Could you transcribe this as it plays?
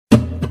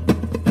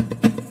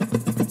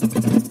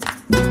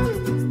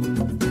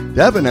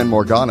Devin and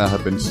Morgana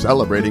have been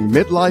celebrating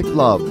midlife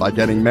love by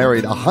getting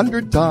married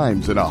 100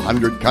 times in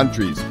 100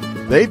 countries.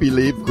 They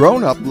believe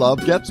grown-up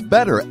love gets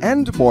better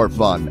and more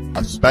fun,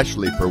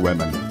 especially for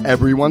women.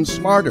 Everyone's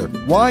smarter,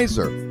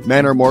 wiser.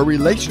 Men are more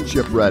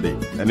relationship ready.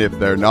 And if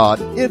they're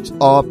not, it's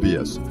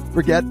obvious.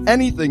 Forget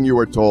anything you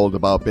were told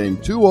about being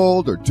too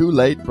old or too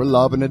late for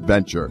love and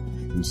adventure.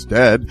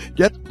 Instead,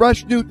 get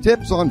fresh new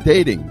tips on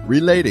dating,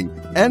 relating,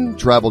 and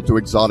travel to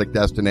exotic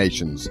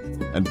destinations.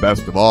 And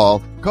best of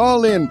all,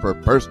 call in for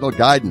personal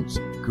guidance,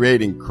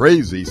 creating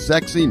crazy,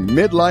 sexy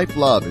midlife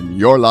love in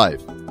your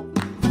life.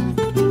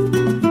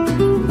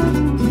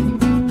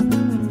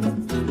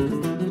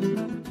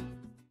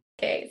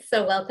 Okay,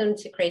 so welcome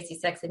to Crazy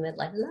Sexy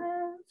Midlife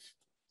Love.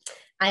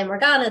 I'm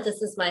Morgana.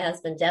 This is my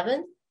husband,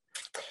 Devin.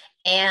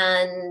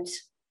 And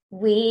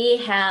we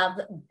have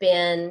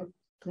been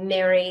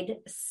married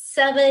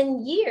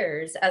 7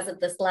 years as of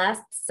this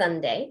last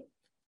Sunday.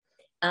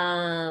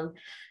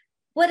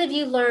 What have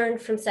you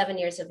learned from 7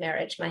 years of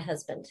marriage, my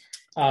husband?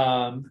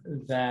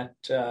 That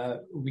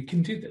we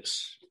can do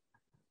this.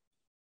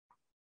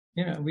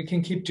 We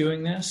can keep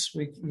doing this.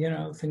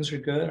 Things are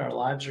good. Our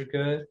lives are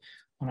good.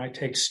 When I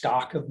take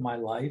stock of my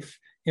life,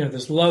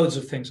 there's loads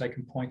of things I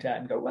can point at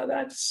and go, well,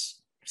 that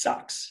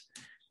sucks,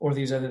 or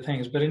these other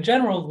things. But in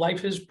general,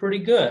 life is pretty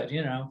good.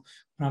 And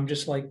I'm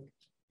just like,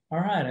 all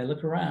right, I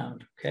look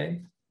around.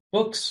 Okay.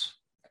 Books,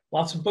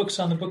 lots of books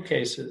on the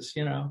bookcases,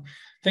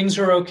 things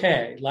are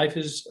okay. Life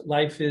is,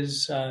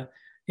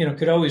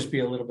 could always be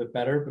a little bit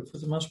better, but for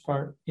the most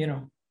part,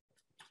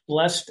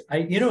 blessed.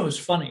 It was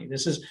funny.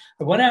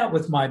 I went out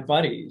with my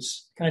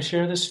buddies. Can I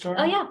share this story?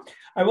 Oh yeah.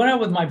 I went out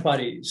with my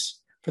buddies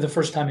for the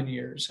first time in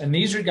years. And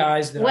these are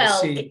guys that I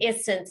see. Well,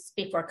 it's since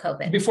before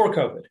COVID. Before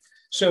COVID.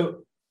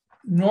 So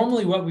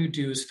normally what we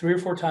do is 3 or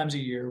 4 times a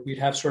year, we'd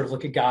have sort of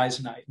like a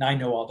guys' night. And I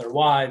know all their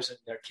wives and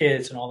their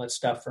kids and all that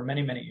stuff for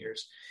many, many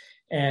years.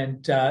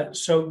 And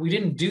so we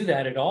didn't do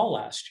that at all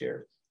last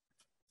year.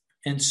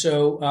 And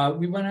so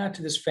we went out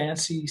to this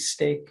fancy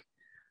steak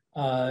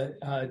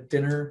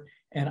dinner.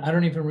 And I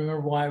don't even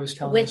remember why I was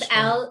telling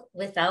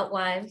Without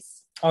wives.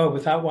 Oh,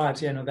 without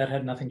wives. Yeah, no, that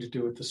had nothing to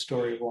do with the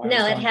story. Of why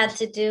no, it had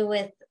to do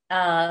with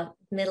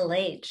middle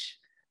age.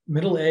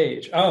 Middle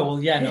age. Oh,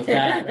 well, yeah, no,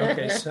 that.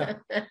 Okay,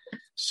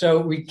 so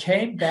we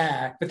came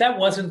back, but that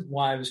wasn't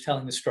why I was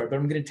telling the story. But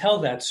I'm going to tell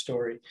that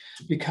story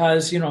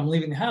because, I'm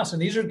leaving the house.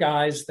 And these are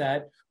guys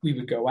that we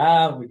would go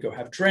out, we'd go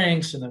have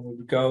drinks, and then we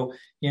would go,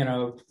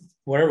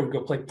 whatever, we'd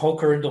go play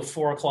poker until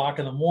 4:00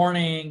 in the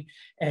morning.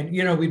 And,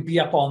 we'd be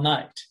up all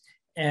night.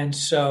 And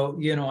so,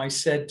 I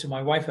said to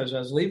my wife as I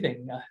was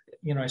leaving,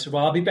 I said,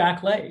 well, I'll be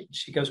back late.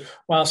 She goes,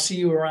 well, I'll see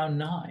you around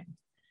 9,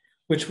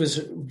 which was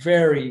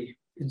very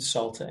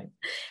insulting.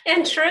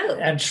 And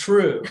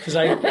true. Because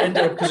I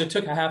ended up, because it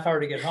took a half hour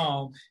to get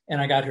home and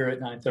I got here at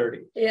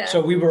 9:30. Yeah.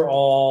 So we were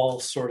all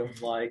sort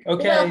of like,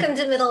 okay. Welcome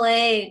to middle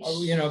age.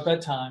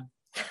 Bedtime.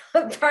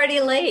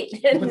 Party late.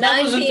 But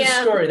that wasn't 9 p.m.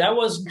 the story. That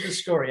wasn't the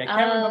story. I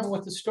can't remember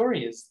what the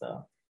story is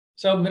though.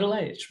 So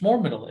middle-aged,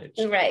 more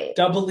middle-aged. Right.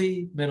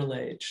 Doubly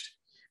middle-aged.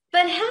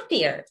 But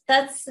happier.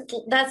 That's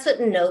what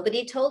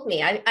nobody told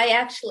me. I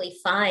actually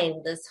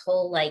find this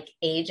whole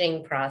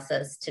aging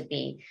process to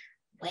be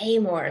way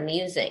more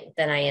amusing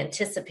than I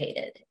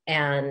anticipated.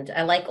 And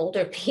I like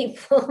older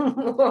people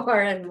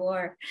more and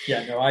more.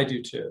 Yeah, no, I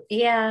do too.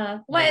 Yeah.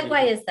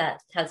 Why is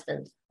that,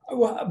 husband?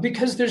 Well,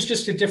 because there's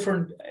just a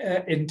different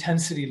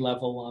intensity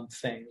level on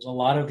things. A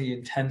lot of the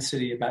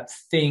intensity about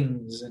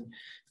things and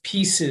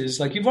pieces,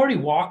 you've already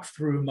walked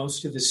through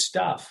most of this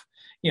stuff.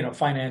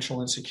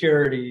 Financial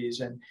insecurities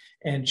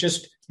and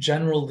just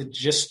general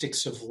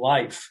logistics of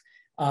life.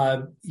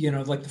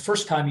 The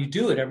first time you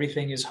do it,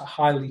 everything is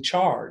highly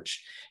charged.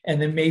 And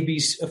then maybe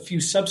a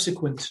few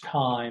subsequent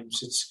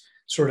times it's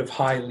sort of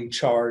highly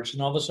charged.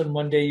 And all of a sudden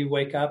one day you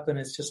wake up and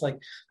it's just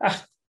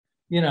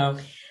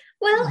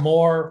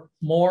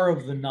more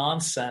of the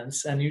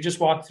nonsense, and you just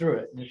walk through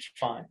it and it's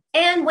fine.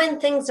 And when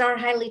things are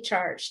highly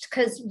charged,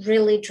 because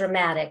really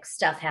dramatic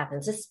stuff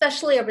happens,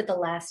 especially over the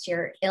last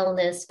year,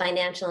 illness,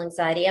 financial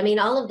anxiety. I mean,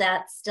 all of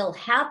that still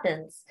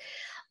happens,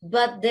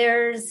 but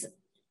there's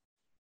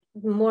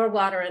more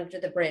water under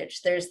the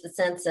bridge. There's the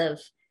sense of,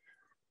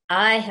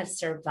 I have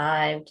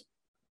survived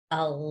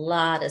a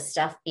lot of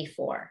stuff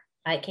before.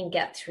 I can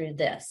get through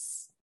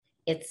this.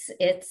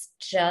 It's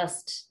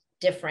just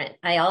different.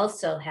 I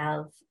also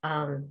have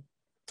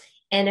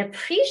an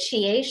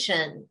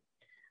appreciation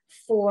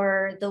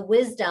for the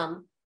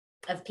wisdom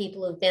of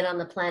people who've been on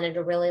the planet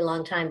a really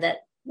long time that,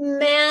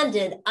 man,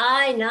 did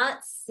I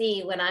not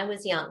see when I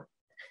was young.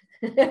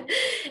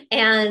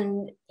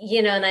 And,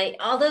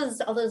 all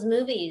those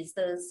movies,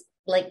 those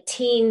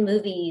teen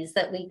movies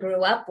that we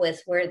grew up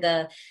with where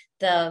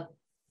the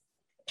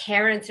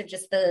parents are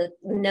just the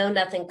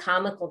know-nothing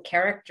comical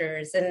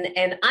characters.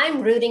 And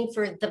I'm rooting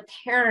for the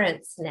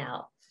parents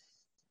now.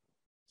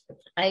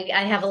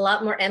 I have a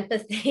lot more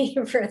empathy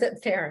for the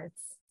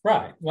parents.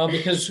 Right. Well,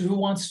 because who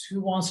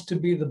wants to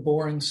be the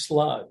boring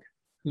slug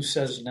who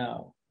says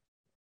no?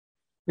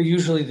 But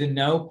usually the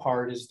no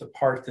part is the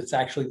part that's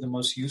actually the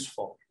most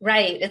useful.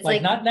 Right. It's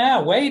like not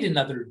now, wait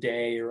another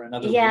day or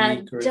another week or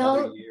another year.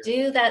 Don't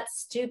do that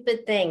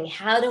stupid thing.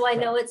 How do I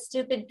know it's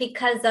stupid?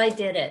 Because I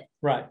did it.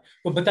 Right.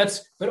 But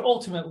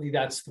ultimately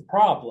that's the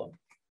problem.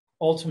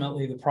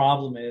 Ultimately, the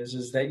problem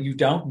is that you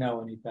don't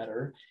know any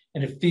better,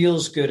 and it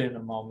feels good in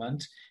a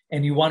moment,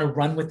 and you want to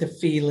run with the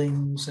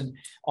feelings and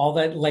all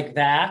that, like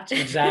that.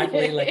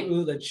 Exactly. Like,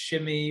 ooh, let's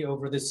shimmy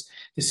over this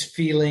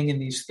feeling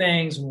and these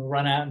things, and we'll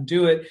run out and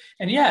do it.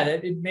 And yeah,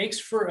 it makes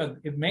for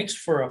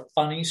a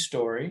funny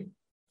story,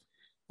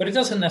 but it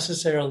doesn't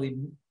necessarily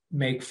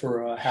make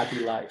for a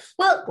happy life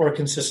or a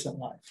consistent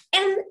life.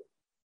 And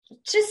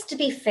just to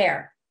be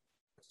fair,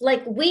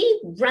 like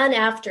we run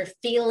after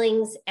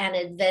feelings and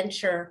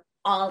adventure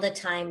all the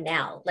time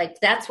now. Like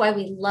that's why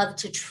we love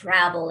to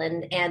travel,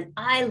 and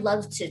I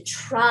love to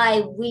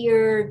try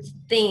weird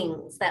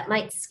things that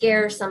might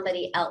scare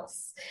somebody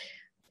else.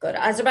 Go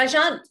to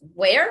Azerbaijan.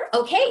 Where?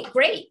 Okay,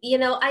 great.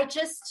 I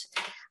just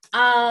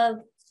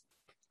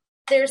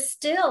there's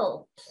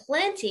still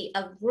plenty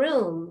of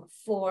room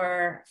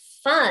for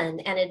fun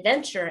and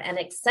adventure and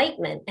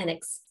excitement and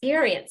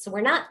experience. So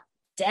we're not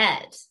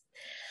dead,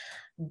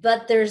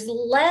 but there's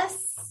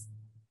less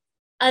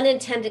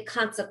unintended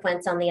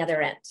consequence on the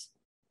other end.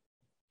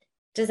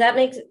 Does that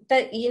make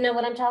that? You know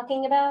what I'm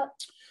talking about?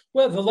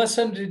 Well, the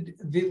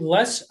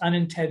less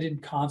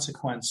unintended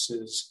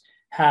consequences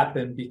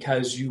happen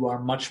because you are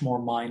much more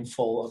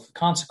mindful of the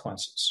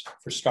consequences,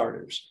 for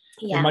starters.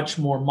 Yeah. You're much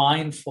more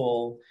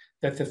mindful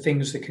that the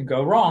things that can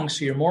go wrong.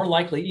 So you're more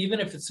likely, even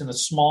if it's in a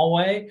small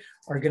way,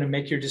 are going to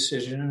make your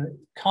decision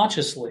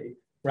consciously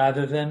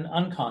rather than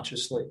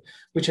unconsciously,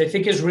 which I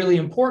think is really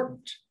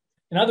important.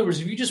 In other words,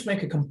 if you just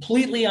make a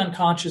completely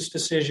unconscious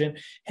decision,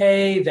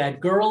 hey,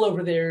 that girl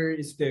over there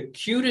is the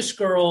cutest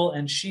girl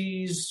and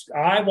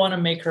I want to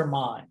make her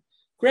mine.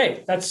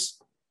 Great. That's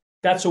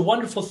a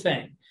wonderful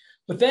thing.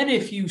 But then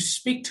if you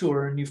speak to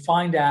her and you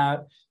find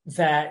out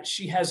that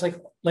she has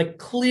like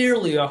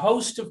clearly a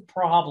host of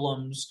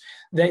problems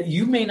that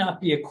you may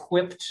not be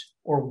equipped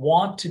or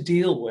want to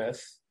deal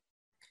with,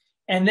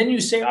 and then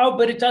you say, oh,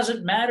 but it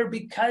doesn't matter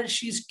because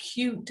she's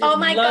cute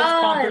and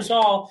love conquers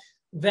all,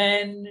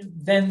 then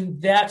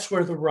that's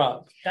where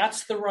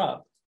that's the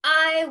rub.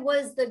 I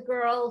was the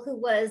girl who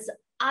was,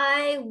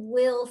 I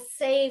will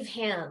save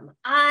him.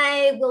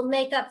 I will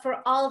make up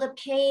for all the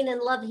pain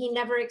and love he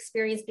never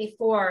experienced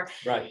before.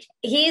 Right.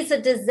 He's a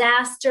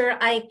disaster.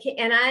 I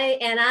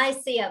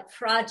see a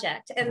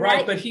project. And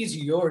right, but he's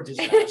your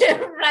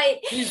disaster. Right.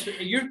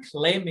 You're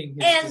claiming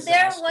his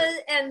disaster.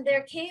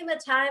 There came a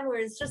time where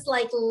it's just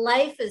like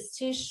life is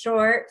too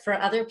short for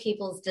other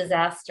people's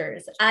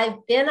disasters.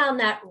 I've been on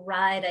that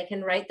ride. I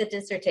can write the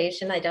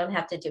dissertation. I don't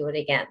have to do it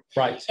again.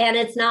 Right. And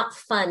it's not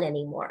fun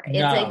anymore.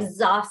 It's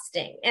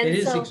exhausting. And it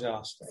is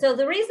exhausting. So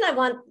the reason I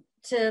want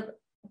to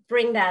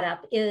bring that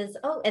up is,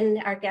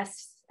 and our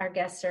guests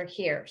are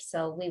here,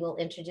 so we will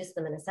introduce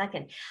them in a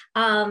second.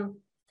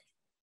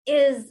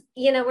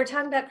 We're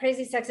talking about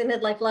crazy sex and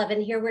midlife love,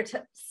 and here we're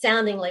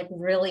sounding like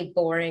really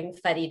boring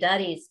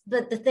fuddy-duddies.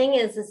 But the thing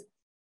is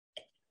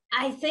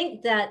I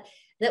think that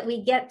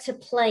we get to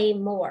play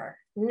more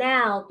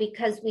now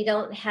because we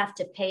don't have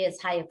to pay as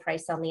high a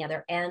price on the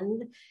other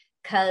end,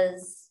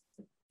 because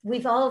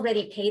we've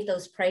already paid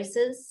those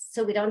prices,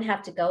 so we don't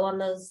have to go on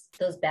those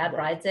bad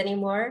rides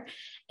anymore.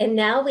 And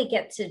now we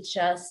get to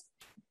just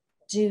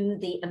do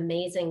the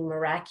amazing,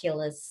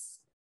 miraculous,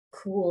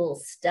 cool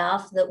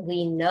stuff that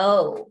we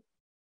know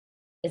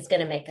is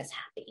going to make us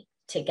happy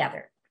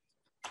together.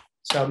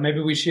 So maybe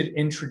we should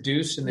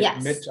introduce and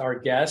admit our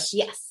guests.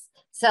 Yes.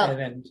 So and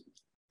then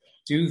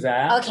do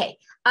that. Okay.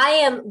 I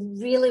am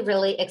really,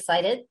 really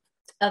excited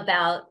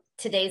about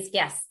today's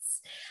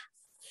guests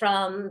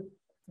from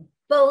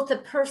both a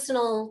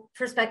personal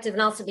perspective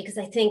and also because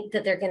I think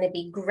that they're going to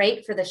be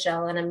great for the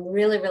show. And I'm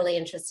really, really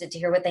interested to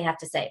hear what they have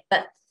to say.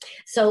 But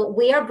so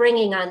we are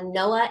bringing on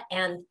Noah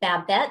and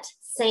Babette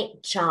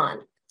St.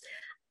 John.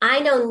 I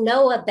know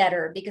Noah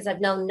better because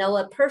I've known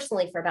Noah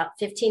personally for about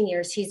 15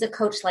 years. He's a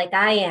coach like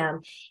I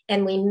am.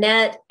 And we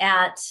met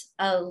at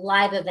a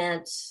live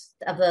event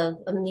of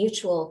a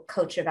mutual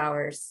coach of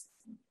ours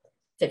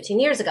 15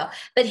 years ago.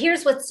 But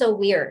here's what's so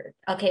weird.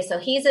 Okay, so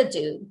he's a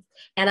dude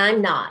and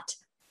I'm not.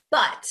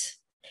 But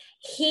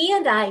he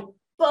and I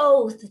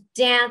both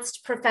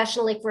danced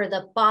professionally for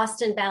the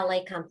Boston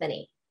Ballet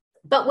Company.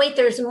 But wait,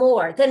 there's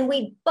more. Then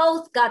we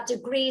both got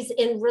degrees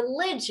in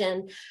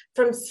religion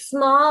from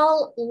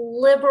small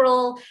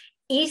liberal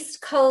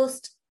East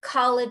Coast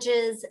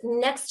colleges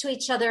next to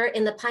each other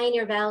in the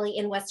Pioneer Valley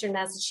in Western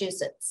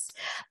Massachusetts.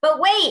 But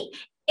wait,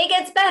 it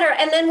gets better.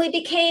 And then we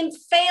became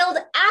failed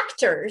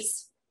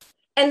actors.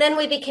 And then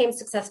we became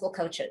successful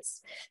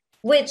coaches,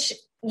 which,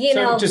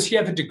 So does he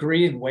have a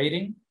degree in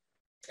waiting?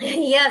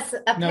 Yes,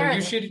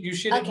 apparently. No, you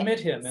should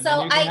admit him, and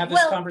then you can have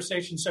this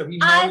conversation so he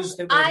knows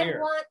that we're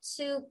here.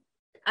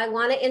 I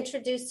want to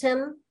introduce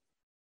him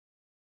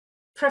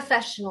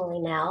professionally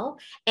now,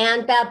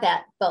 and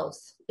Babette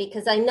both,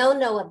 because I know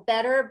Noah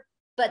better,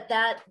 but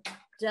that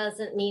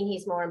doesn't mean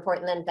he's more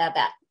important than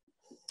Babette.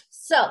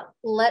 So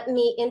let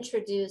me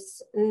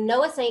introduce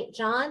Noah St.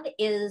 John,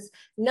 is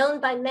known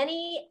by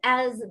many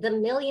as the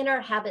Millionaire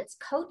Habits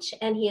Coach,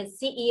 and he is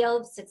CEO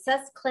of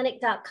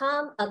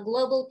SuccessClinic.com, a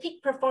global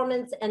peak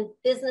performance and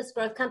business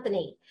growth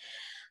company.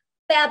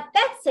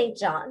 Babette St.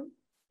 John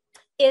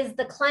is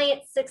the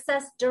Client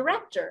Success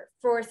Director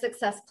for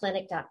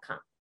SuccessClinic.com.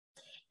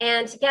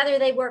 And together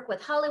they work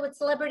with Hollywood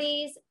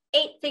celebrities,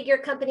 8-figure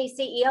company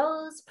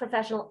CEOs,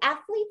 professional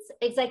athletes,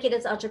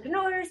 executives,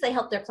 entrepreneurs. They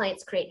help their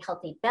clients create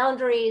healthy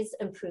boundaries,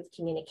 improve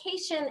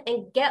communication,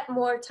 and get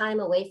more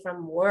time away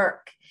from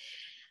work.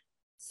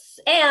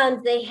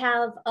 And they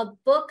have a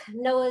book,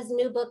 Noah's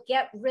new book,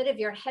 Get Rid of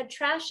Your Head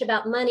Trash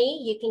About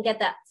Money. You can get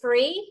that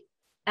free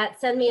at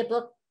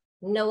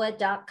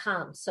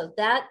sendmeabooknoah.com. So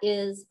that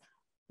is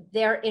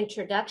their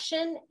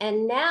introduction.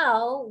 And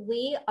now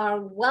we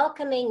are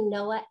welcoming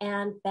Noah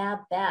and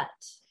Babette.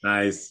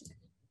 Nice.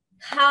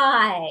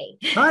 Hi.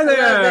 Hi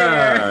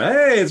there.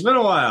 Hey, it's been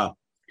a while.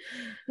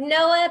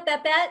 Noah,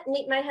 Babette,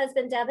 meet my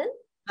husband, Devin.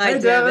 Hi,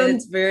 Devin.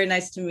 It's very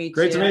nice to meet you.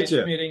 Great to meet you.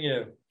 Nice meeting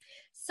you.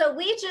 So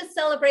we just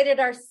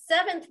celebrated our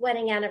 7th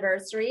wedding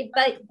anniversary,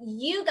 but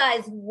you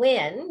guys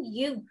win.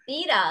 You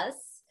beat us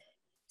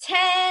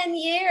 10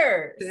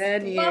 years.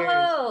 10 years.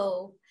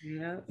 Whoa.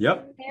 Yeah.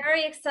 Yep.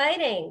 Very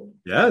exciting.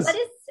 Yes. What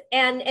is,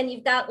 and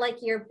you've got like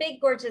your big,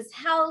 gorgeous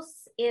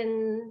house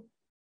in,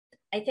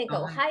 I think,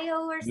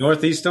 Ohio or something.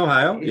 Northeast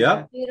Ohio. Yeah.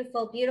 Yep.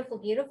 Beautiful, beautiful,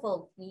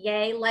 beautiful.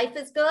 Yay. Life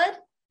is good.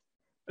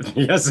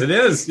 Yes, it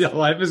is. Yeah,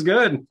 life is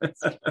good.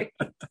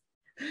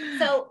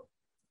 So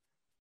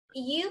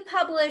you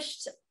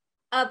published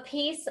a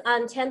piece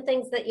on 10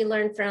 things that you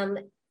learned from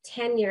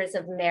 10 years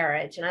of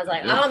marriage. And I was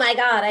like, oh my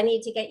God, I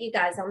need to get you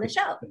guys on the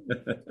show.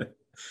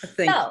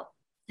 So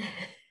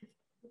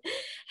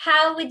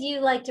how would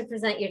you like to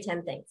present your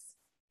 10 things?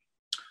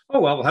 Oh,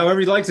 well, however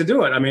you'd like to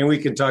do it. I mean, we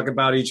can talk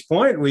about each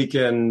point. We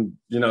can,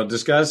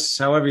 discuss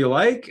however you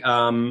like.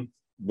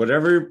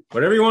 Whatever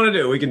you want to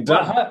do. We can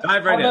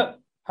dive right in.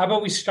 How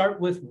about we start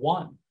with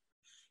one?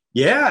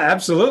 Yeah,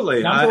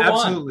 absolutely.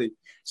 Absolutely.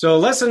 So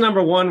lesson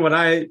number one, what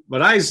I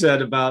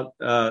said about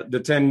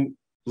the 10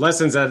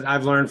 lessons that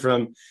I've learned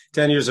from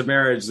 10 years of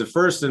marriage, the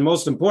first and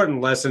most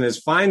important lesson is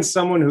find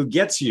someone who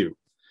gets you.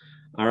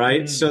 All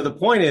right. So the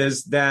point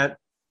is that,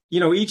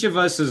 each of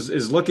us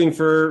is looking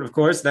for, of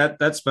course,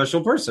 that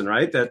special person,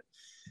 right?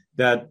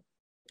 That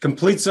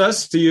completes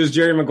us, to use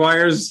Jerry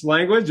Maguire's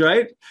language,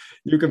 right?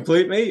 You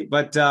complete me.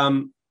 But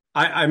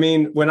I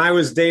mean, when I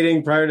was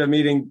dating prior to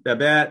meeting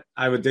Babette,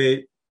 I would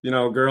date,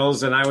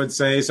 girls, and I would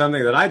say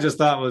something that I just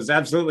thought was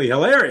absolutely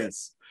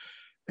hilarious.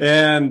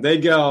 And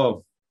they'd go,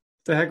 what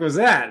the heck was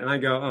that? And I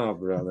go, oh,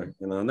 brother,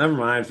 never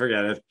mind,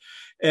 forget it.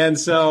 And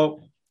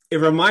so it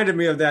reminded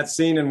me of that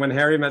scene in When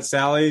Harry Met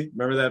Sally.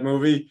 Remember that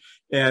movie?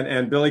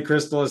 And Billy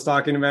Crystal is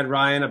talking to Meg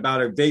Ryan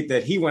about a date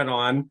that he went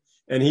on.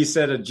 And he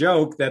said a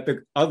joke that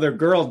the other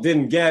girl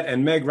didn't get,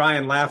 and Meg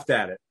Ryan laughed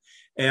at it.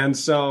 And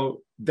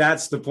so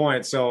that's the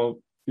point. So,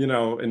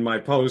 in my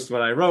post,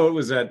 what I wrote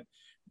was that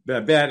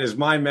Babette is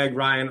my Meg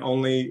Ryan,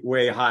 only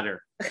way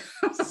hotter.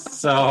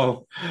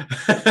 So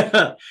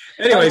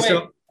anyway,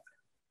 so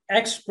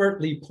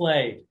expertly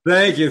played.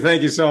 Thank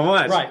you so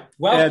much. Right.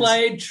 Well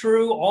played,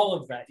 true, all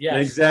of that.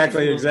 Yes.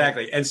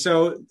 Exactly. And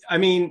so, I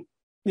mean,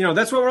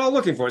 that's what we're all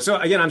looking for. So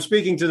again, I'm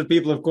speaking to the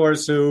people, of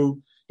course,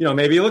 who,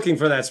 may be looking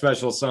for that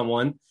special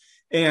someone.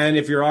 And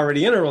if you're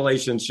already in a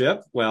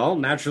relationship, well,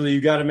 naturally,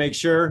 you got to make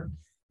sure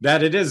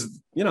that it is,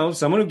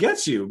 someone who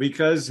gets you,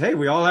 because, hey,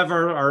 we all have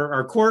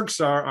our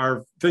quirks,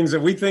 our things that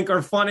we think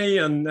are funny,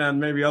 and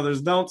maybe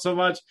others don't so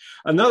much.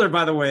 Another,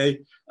 by the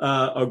way,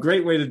 a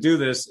great way to do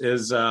this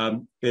is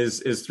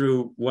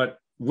through what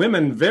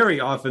women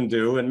very often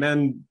do, and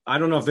men, I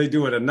don't know if they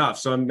do it enough.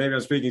 So maybe I'm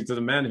speaking to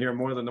the men here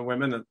more than the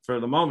women for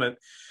the moment,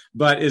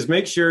 but is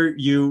make sure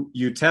you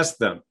test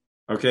them.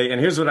 Okay. And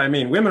here's what I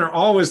mean. Women are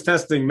always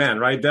testing men,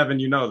 right? Devin,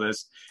 you know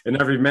this,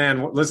 and every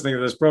man listening to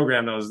this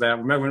program knows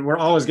that. We're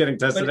always getting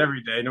tested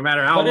every day, no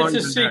matter how long. But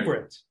it's a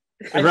secret.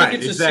 I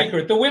think it's a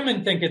secret. The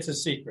women think it's a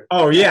secret.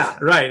 Oh yeah,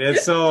 right.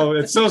 It's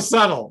so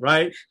subtle,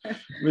 right?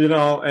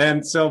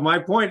 And so my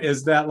point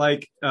is that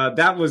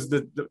that was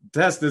the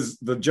test, is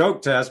the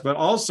joke test, but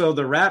also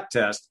the rap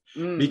test,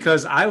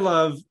 because I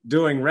love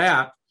doing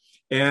rap.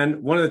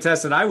 And one of the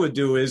tests that I would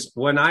do is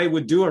when I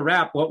would do a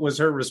rap, what was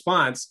her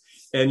response?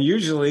 And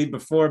usually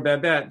before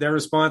Babette, their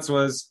response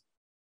was,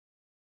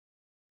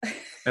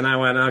 and I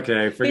went,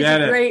 okay,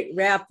 forget it. He's a great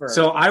rapper.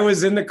 So I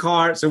was in the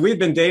car. So we'd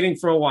been dating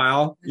for a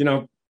while,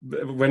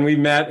 when we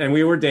met and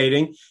we were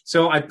dating.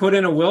 So I put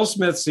in a Will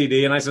Smith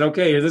CD and I said,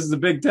 okay, this is the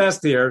big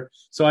test here.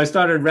 So I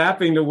started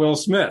rapping to Will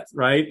Smith,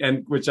 right?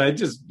 And which I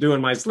just do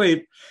in my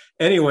sleep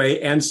anyway.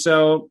 And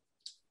so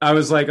I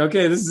was like,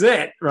 okay, this is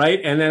it. Right.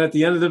 And then at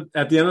the end of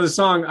the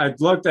song, I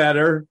looked at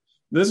her.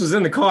 This was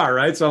in the car,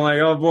 right? So I'm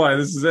like, oh boy,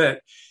 this is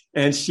it.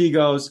 And she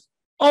goes,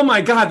 oh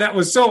my God, that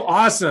was so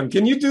awesome.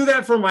 Can you do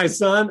that for my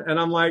son? And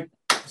I'm like,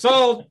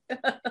 sold.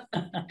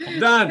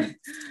 Done.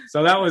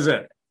 So that was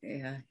it.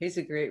 Yeah, he's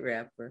a great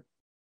rapper.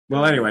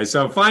 Well, anyway,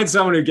 so find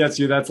someone who gets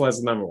you. That's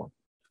lesson number one.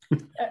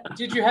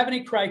 Did you have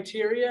any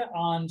criteria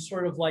on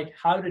sort of like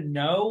how to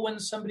know when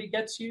somebody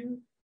gets you?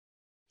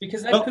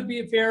 Because that could be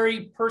a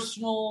very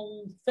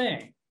personal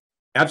thing.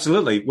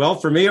 Absolutely. Well,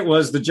 for me, it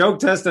was the joke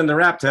test and the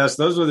rap test.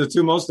 Those were the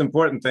two most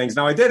important things.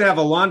 Now, I did have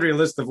a laundry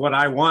list of what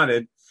I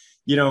wanted,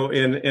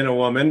 in a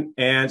woman,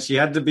 and she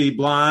had to be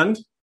blonde.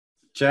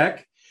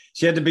 Check.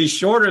 She had to be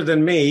shorter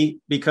than me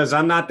because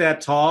I'm not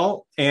that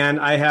tall. And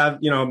I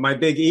have, my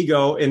big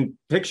ego in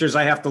pictures.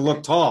 I have to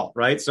look tall.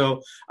 Right.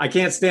 So I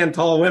can't stand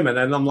tall women.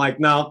 And I'm like,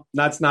 no,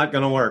 that's not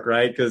going to work.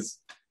 Right. Because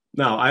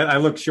no, I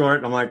look short.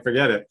 And I'm like,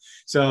 forget it.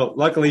 So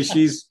luckily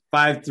she's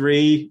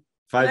 5'3",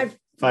 5'2",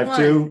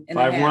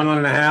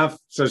 5'1.5".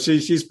 So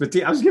she's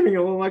petite. I was giving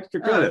you a little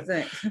extra credit.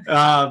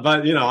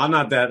 But I'm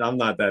not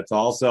that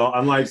tall. So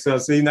I'm like, so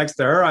see, next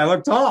to her, I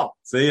look tall.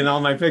 See, in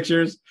all my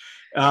pictures.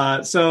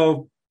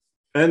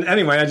 And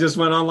anyway, I just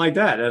went on like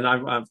that. And I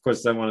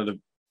wanted a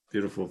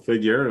beautiful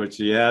figure, which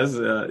she has.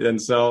 And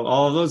so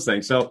all of those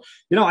things. So,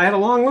 I had a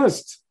long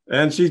list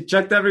and she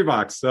checked every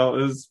box. So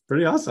it was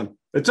pretty awesome.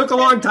 It took a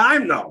long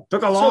time, though.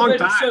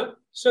 Time.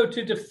 So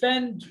to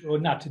defend, or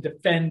not to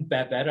defend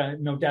Babette,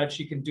 no doubt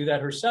she can do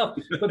that herself.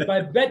 But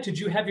Babette, did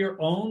you have your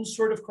own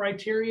sort of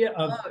criteria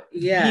of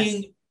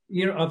being,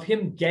 of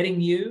him getting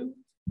you?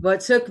 Well,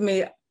 it took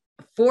me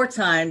 4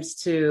 times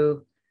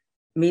to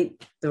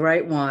meet the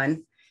right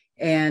one.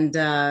 And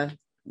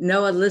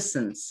Noah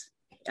listens.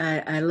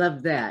 I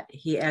love that.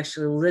 He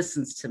actually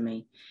listens to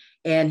me.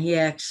 And he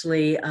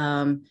actually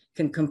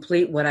can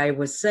complete what I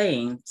was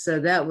saying. So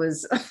that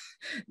was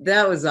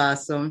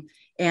awesome.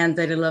 And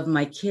that I love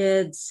my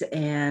kids.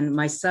 And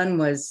my son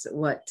was,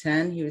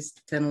 10? He was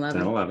 10,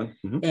 11. 10, 11.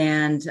 Mm-hmm.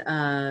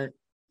 And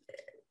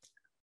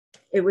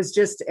it was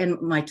just,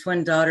 and my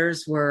twin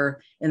daughters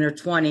were in their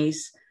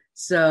 20s.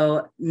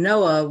 So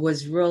Noah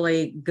was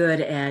really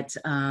good at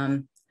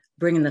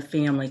bringing the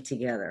family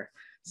together.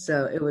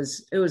 So it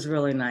was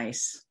really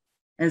nice,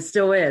 and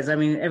still is. I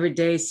mean, every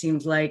day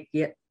seems like,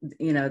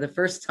 the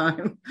first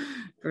time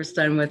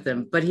with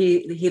him, but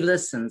he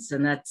listens,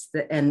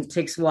 and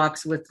takes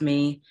walks with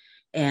me.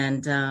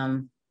 And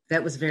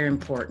that was very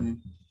important.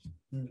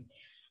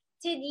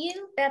 Did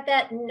you,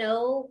 Babette,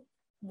 know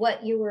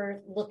what you were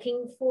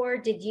looking for?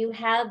 Did you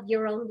have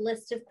your own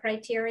list of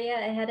criteria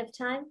ahead of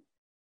time?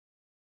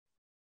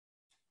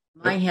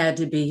 He had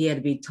to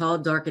be tall,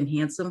 dark, and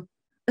handsome.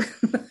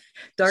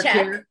 Dark Check.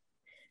 hair.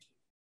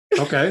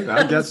 Okay,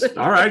 I guess.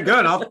 All right,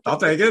 good. I'll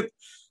take it.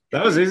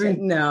 That was easy.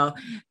 No,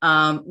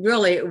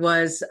 really, it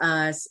was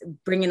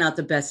bringing out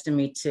the best in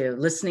me too.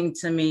 Listening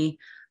to me.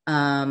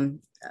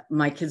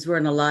 My kids were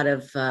in a lot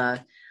of.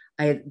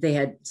 They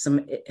had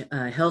some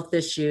health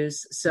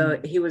issues, so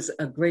he was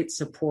a great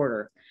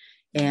supporter,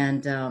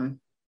 and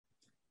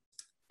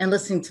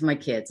listening to my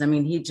kids. I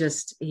mean,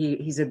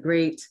 he's a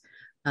great.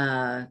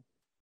 I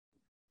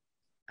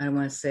don't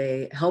want to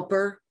say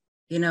helper,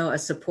 a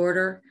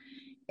supporter,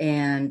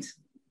 and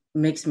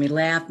makes me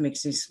laugh,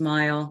 makes me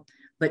smile,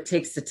 but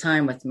takes the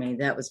time with me.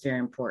 That was very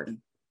important.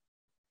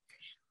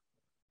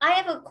 I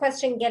have a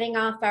question getting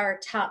off our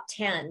top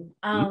 10.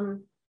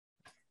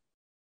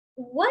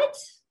 What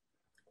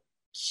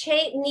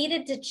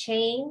needed to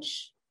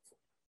change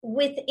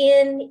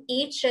within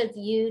each of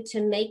you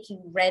to make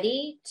you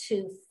ready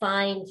to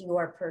find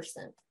your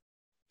person?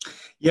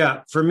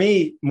 Yeah, for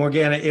me,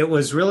 Morgana, it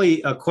was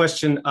really a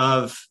question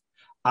of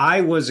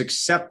I was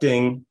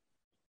accepting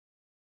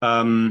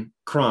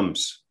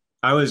crumbs.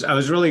 I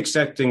was really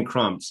accepting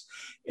crumbs.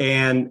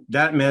 And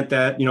that meant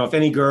that, if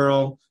any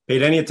girl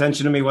paid any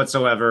attention to me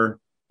whatsoever,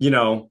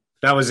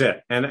 that was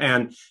it.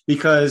 And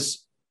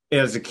because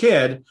as a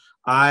kid,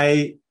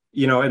 in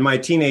my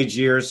teenage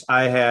years,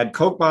 I had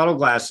Coke bottle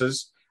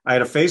glasses. I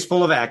had a face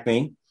full of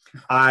acne.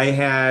 I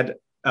had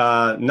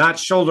not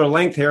shoulder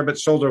length hair, but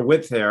shoulder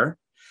width hair.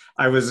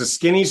 I was a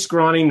skinny,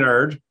 scrawny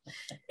nerd.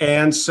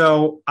 And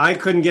so I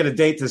couldn't get a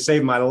date to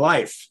save my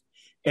life.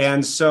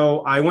 And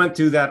so I went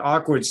through that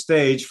awkward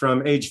stage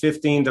from age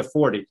 15 to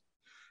 40.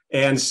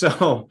 And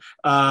so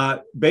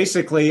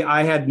basically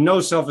I had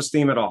no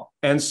self-esteem at all.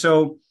 And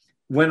so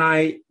when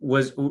I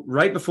was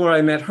right before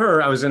I met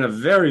her, I was in a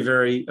very,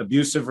 very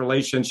abusive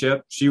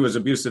relationship. She was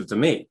abusive to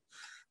me,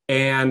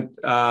 and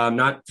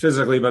not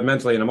physically, but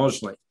mentally and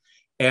emotionally.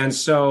 And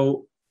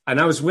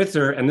I was with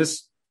her, and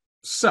this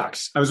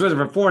sucks. I was with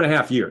her for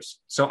 4.5 years.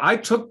 So I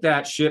took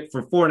that shit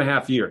for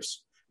 4.5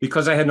 years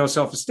because I had no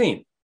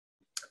self-esteem.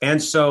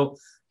 And so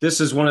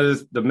this is one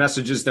of the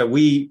messages that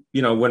we,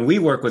 when we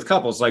work with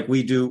couples, like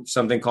we do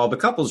something called the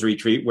couples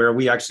retreat, where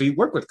we actually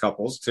work with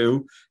couples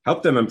to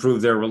help them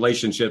improve their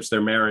relationships,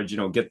 their marriage,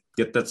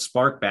 get that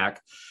spark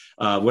back,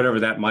 whatever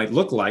that might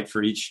look like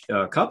for each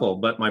couple.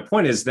 But my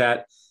point is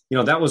that,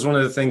 that was one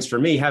of the things for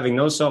me, having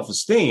no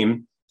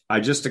self-esteem. I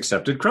just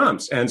accepted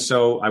crumbs. And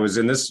so I was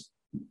in this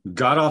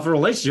god-awful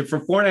relationship for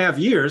 4.5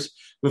 years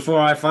before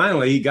I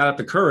finally got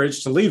the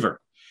courage to leave her.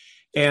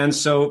 And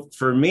so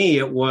for me,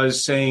 it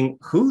was saying,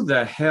 who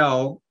the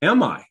hell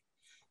am I?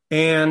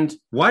 And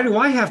why do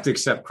I have to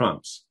accept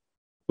crumbs?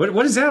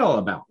 What is that all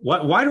about?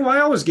 Why do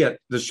I always get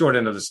the short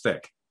end of the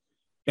stick?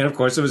 And of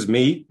course, it was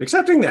me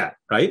accepting that,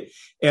 right?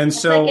 And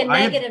it's so like a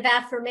negative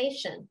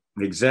affirmation.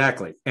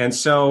 Exactly. And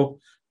so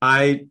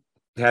I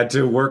had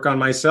to work on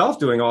myself,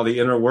 doing all the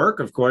inner work,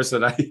 of course,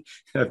 that I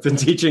have been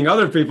teaching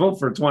other people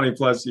for 20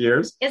 plus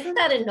years. Isn't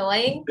that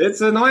annoying?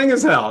 It's annoying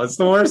as hell. It's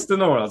the worst in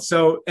the world.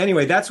 So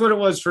anyway, that's what it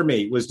was for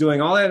me, was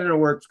doing all that inner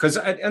work. Because,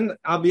 and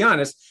I'll be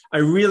honest, I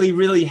really,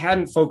 really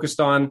hadn't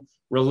focused on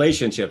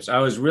relationships. I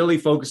was really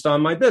focused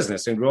on my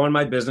business and growing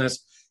my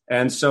business.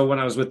 And so when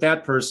I was with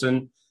that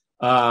person,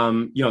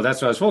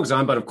 that's what I was focused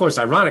on. But of course,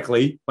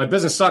 ironically, my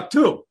business sucked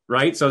too,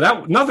 right? So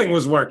that nothing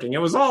was working.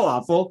 It was all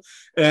awful.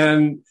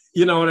 And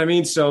you know what I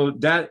mean? So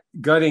that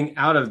gutting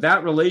out of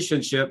that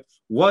relationship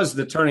was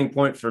the turning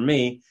point for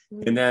me.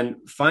 And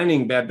then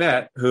finding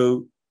Babette,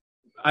 who,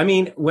 I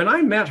mean, when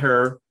I met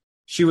her,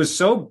 she was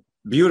so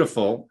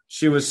beautiful.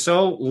 She was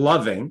so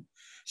loving.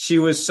 She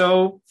was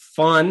so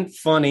fun,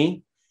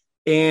 funny,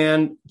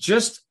 and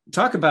just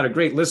talk about a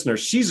great listener.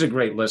 She's a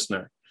great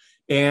listener.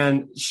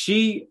 And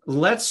she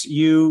lets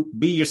you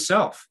be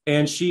yourself.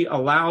 And she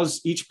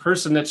allows each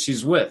person that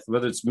she's with,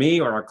 whether it's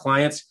me or our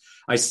clients.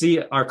 I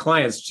see our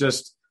clients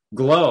just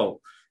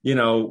glow,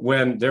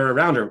 when they're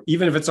around her,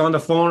 even if it's on the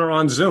phone or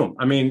on Zoom.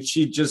 I mean,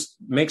 she just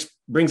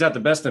brings out the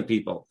best in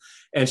people.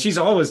 And she's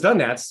always done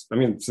that. I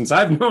mean, since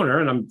I've known her,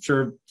 and I'm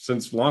sure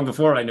since long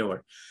before I knew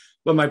her.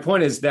 But my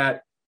point is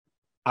that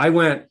I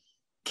went,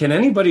 can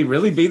anybody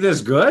really be this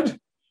good?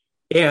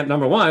 And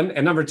number one,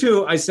 and number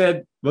two, I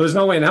said, well, there's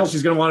no way in hell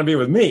she's going to want to be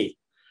with me.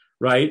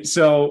 Right.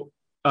 So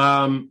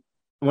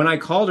when I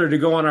called her to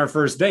go on our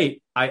first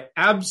date, I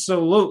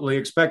absolutely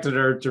expected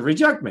her to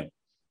reject me.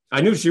 I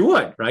knew she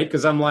would, right?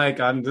 Because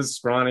I'm this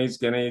scrawny,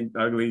 skinny,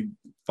 ugly,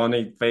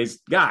 funny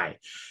faced guy.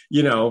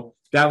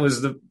 That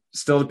was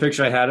still the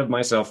picture I had of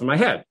myself in my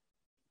head.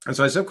 And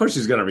so I said, of course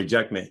she's going to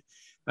reject me.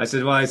 I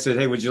said,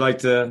 hey, would you like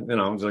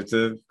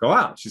to go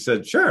out? She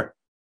said, sure.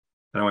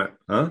 And I went,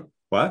 huh?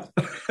 What?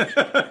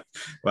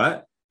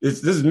 What?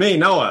 This is me,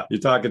 Noah, you're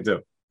talking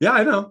to. Yeah,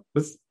 I know.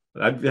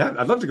 I'd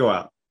love to go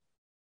out.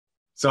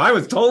 So I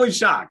was totally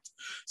shocked.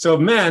 So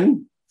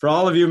men, for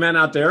all of you men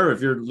out there,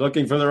 if you're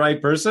looking for the right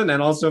person,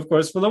 and also, of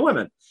course, for the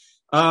women,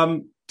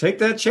 take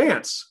that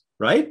chance,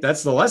 right?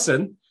 That's the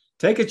lesson.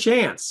 Take a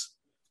chance.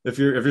 If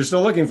you're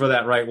still looking for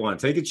that right one,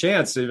 take a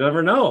chance. You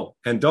never know.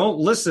 And don't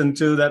listen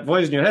to that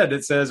voice in your head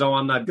that says, oh,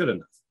 I'm not good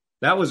enough.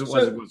 That was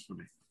what it was for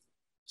me.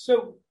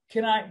 So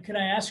can I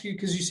ask you,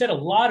 because you said a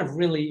lot of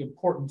really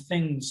important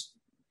things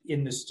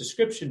in this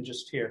description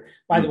just here.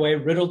 By the way,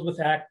 riddled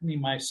with acne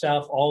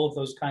myself, all of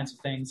those kinds of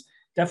things,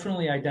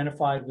 definitely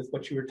identified with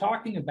what you were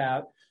talking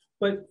about.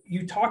 But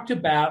you talked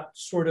about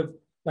sort of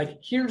like,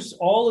 here's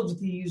all of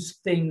these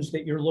things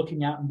that you're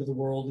looking out into the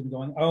world and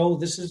going, oh,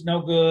 this is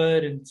no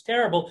good and it's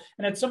terrible.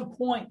 And at some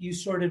point you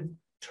sort of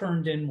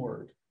turned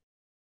inward.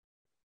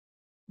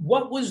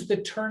 What was the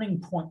turning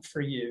point for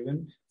you?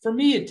 And for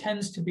me, it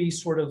tends to be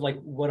sort of like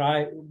what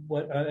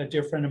a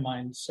dear friend of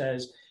mine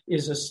says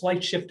is a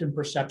slight shift in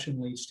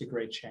perception leads to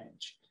great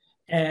change.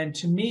 And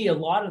to me, a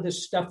lot of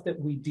this stuff that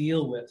we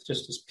deal with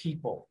just as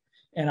people,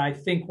 and I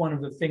think one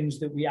of the things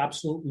that we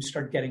absolutely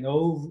start getting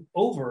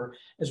over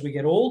as we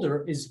get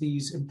older is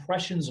these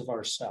impressions of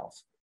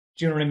ourselves.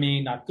 Do you know what I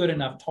mean? Not good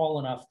enough, tall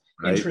enough,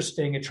 right,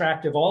 interesting,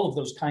 attractive, all of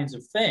those kinds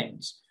of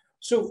things.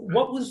 So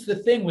what was the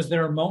thing? Was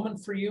there a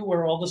moment for you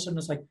where all of a sudden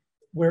it's like,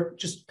 where it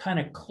just kind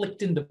of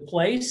clicked into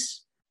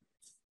place?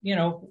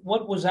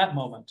 What was that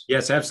moment?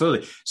 Yes,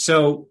 absolutely.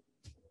 So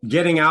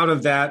getting out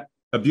of that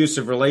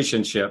abusive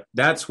relationship,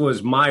 that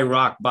was my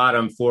rock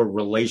bottom for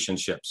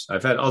relationships.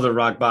 I've had other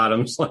rock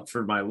bottoms like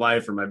for my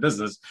life or my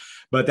business,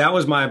 but that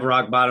was my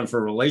rock bottom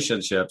for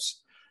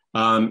relationships.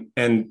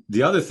 And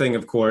the other thing,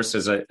 of course,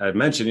 as I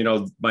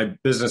mentioned, my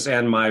business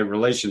and my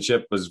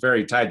relationship was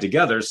very tied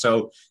together.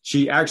 So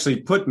she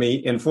actually put me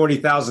in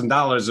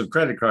 $40,000 of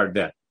credit card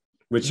debt,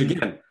 which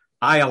again,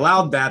 I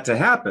allowed that to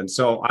happen.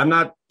 So I'm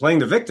not playing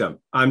the victim.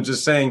 I'm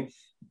just saying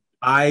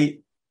I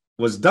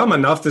was dumb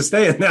enough to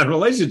stay in that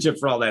relationship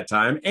for all that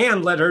time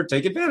and let her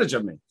take advantage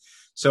of me.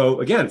 So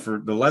again,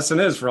 the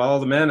lesson is for all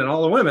the men and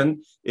all the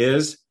women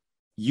is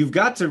you've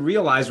got to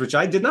realize, which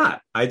I did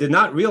not. I did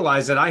not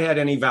realize that I had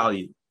any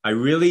value. I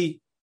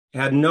really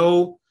had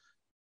no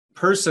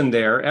person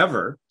there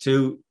ever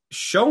to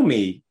show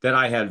me that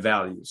I had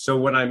value. So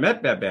when I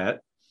met Babette,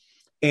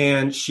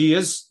 and she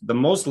is the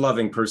most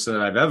loving person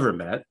that I've ever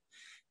met,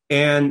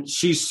 and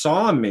she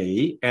saw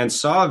me and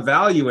saw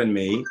value in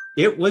me,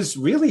 it was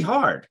really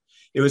hard.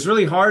 It was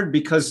really hard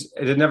because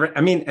it had never,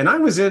 and I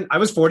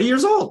was 40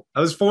 years old.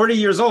 I was 40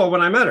 years old when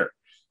I met her.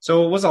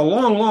 So it was a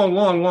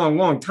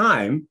long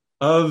time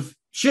of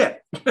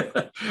shit,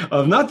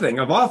 of nothing,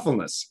 of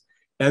awfulness.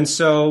 And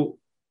so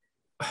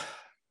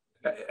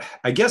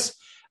I guess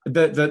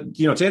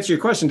to answer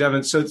your question,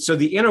 Devin, so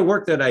the inner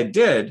work that I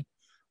did,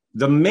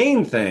 the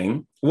main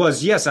thing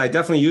was, yes, I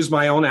definitely used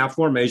my own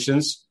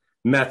affirmations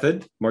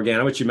method,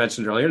 Morgana, which you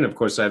mentioned earlier. And of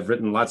course, I've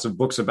written lots of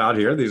books about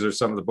here. These are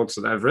some of the books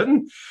that I've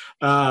written.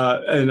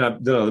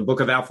 The book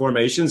of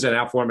Outformations and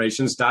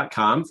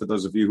outformations.com, for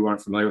those of you who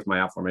aren't familiar with my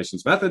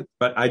Outformations method.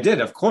 But I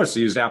did, of course,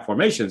 use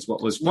Outformations.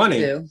 What was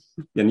funny,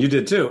 and you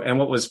did too. And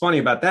what was funny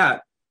about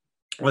that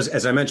was,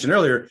 as I mentioned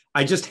earlier,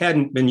 I just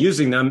hadn't been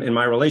using them in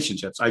my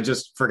relationships. I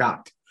just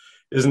forgot.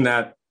 Isn't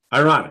that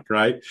ironic,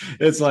 right?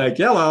 It's like,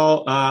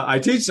 hello, I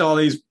teach all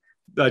these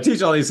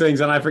things,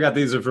 and I forgot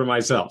these are for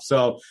myself.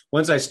 So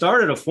once I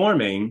started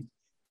forming,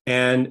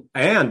 and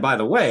by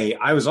the way,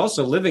 I was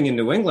also living in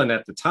New England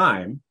at the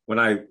time when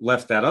I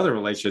left that other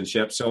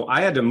relationship. So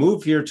I had to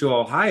move here to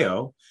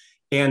Ohio,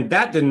 and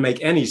that didn't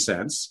make any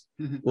sense.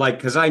 Like,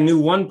 because I knew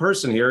one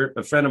person here,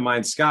 a friend of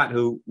mine, Scott,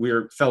 who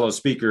we're fellow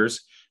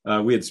speakers.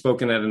 We had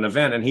spoken at an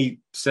event, and he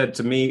said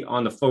to me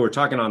on the phone, we're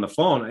talking on the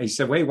phone. He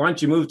said, "Wait, why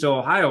don't you move to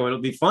Ohio? It'll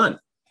be fun."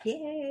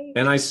 Yay.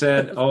 And I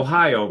said,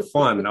 Ohio,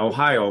 fun.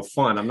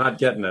 I'm not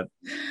getting it.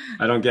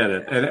 I don't get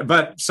it.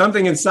 But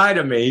something inside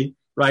of me,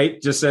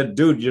 right, just said,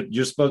 dude,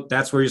 you're supposed,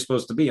 that's where you're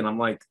supposed to be. And I'm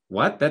like,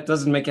 what? That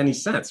doesn't make any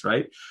sense,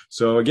 right?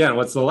 So again,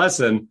 what's the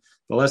lesson?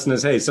 The lesson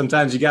is, hey,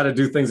 sometimes you got to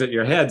do things that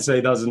your head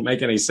say doesn't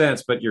make any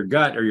sense, but your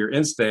gut or your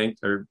instinct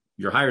or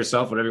your higher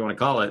self, whatever you want to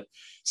call it,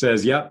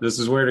 says, yep, this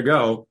is where to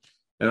go.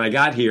 And I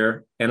got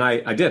here, and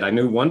I did. I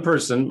knew one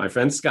person, my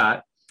friend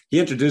Scott. He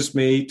introduced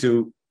me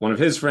to one of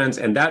his friends,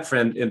 and that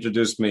friend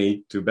introduced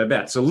me to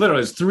Babette. So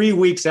literally, it's 3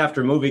 weeks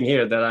after moving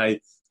here that I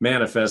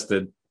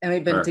manifested. And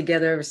we've been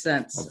together ever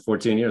since.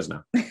 14 years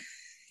now.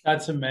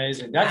 That's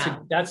amazing.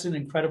 That's an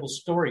incredible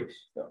story.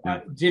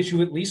 Did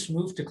you at least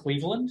move to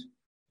Cleveland?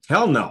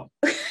 Hell no.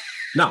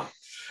 No.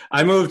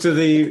 I moved to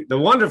the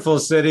wonderful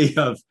city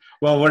of,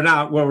 we're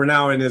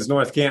now in is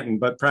North Canton,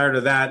 but prior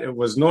to that, it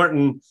was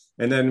Norton.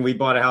 And then we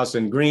bought a house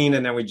in Greene,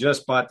 and then we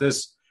just bought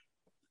this.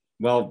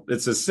 Well,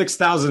 it's a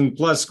 6,000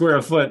 plus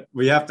square foot.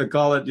 We have to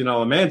call it,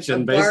 a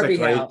mansion,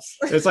 basically.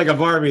 It's like a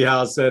Barbie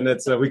house, and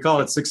we call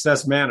it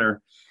Success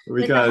Manor.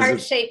 Because with a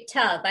heart-shaped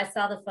tub. I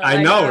saw the photo.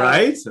 I know,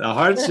 right? A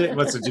heart-shaped,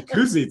 what's a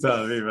jacuzzi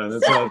tub even?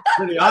 It's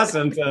pretty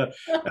awesome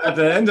at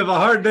the end of a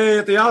hard day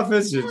at the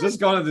office, you just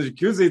go to the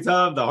jacuzzi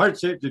tub, the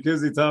heart-shaped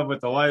jacuzzi tub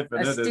with the wife.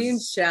 And a steam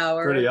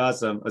shower. Pretty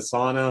awesome. A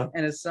sauna.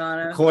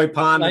 A koi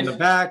pond in the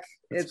back.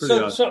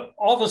 So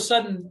all of a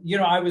sudden,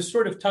 I was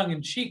sort of tongue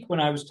in cheek when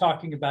I was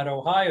talking about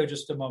Ohio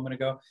just a moment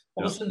ago.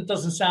 All of a sudden, it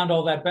doesn't sound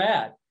all that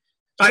bad.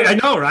 So, I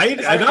know, right?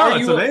 I know.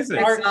 It's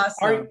amazing.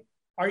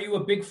 Are you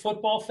a big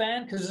football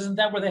fan? Because isn't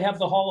that where they have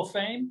the Hall of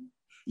Fame?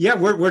 Yeah,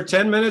 we're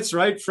 10 minutes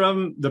right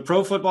from the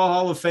Pro Football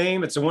Hall of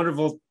Fame. It's a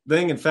wonderful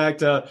thing. In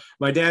fact,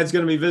 my dad's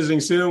going to be visiting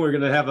soon. We're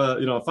going to have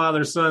a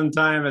father-son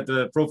time at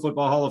the Pro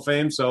Football Hall of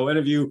Fame. So any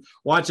of you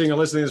watching or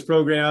listening to this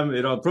program,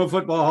 Pro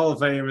Football Hall of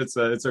Fame, it's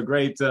a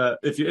great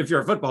if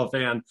you're a football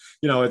fan,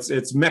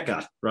 it's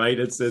Mecca, right?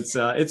 It's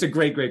a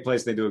great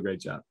place. They do a great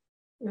job.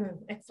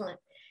 Excellent.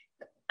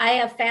 I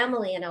have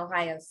family in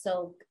Ohio,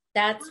 so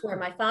that's where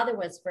my father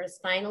was for his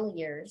final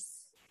years.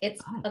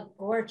 It's a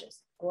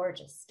gorgeous,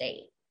 gorgeous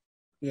state.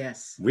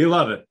 Yes. We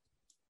love it.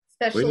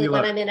 Especially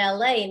when I'm in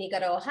LA and you go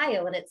to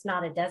Ohio and it's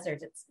not a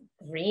desert, it's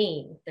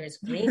green. There's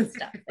green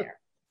stuff there.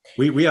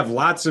 We have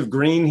lots of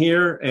green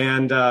here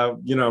and,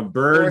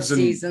 birds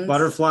and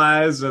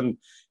butterflies and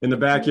in the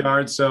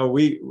backyard. So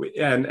we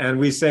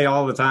say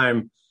all the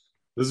time,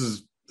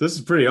 this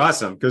is pretty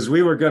awesome because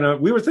we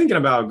were thinking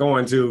about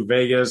going to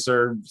Vegas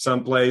or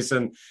someplace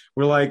and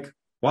we're like,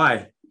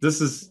 why? This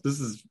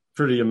is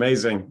pretty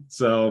amazing.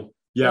 So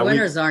yeah. The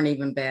winters aren't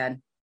even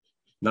bad.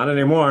 Not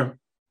anymore.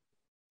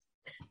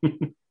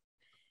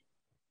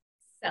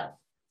 So,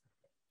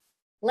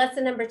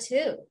 lesson number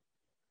 2.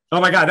 Oh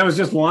my God, that was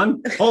just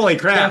one? Holy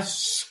crap.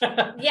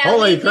 Yeah,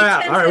 holy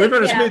crap. All right, we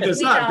better speed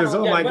this up because,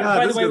 oh my God.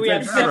 By the way, we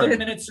have 7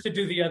 minutes to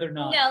do the other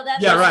 9. No,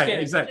 that's right.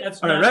 kidding. Exactly.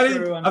 That's all right,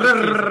 ready?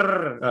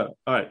 All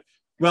right.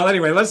 Well,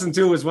 anyway, lesson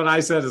 2 is what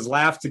I said is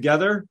laugh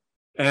together.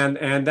 And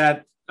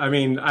that, I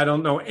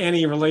don't know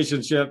any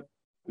relationship,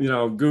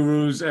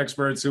 gurus,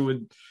 experts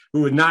who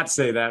would not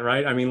say that,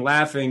 right?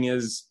 Laughing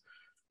is,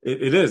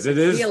 it is.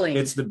 Healing.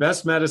 It's the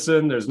best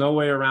medicine. There's no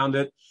way around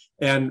it.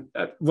 And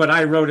what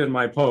I wrote in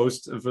my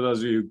post, for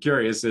those of you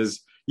curious,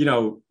 is,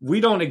 we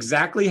don't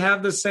exactly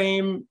have the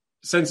same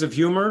sense of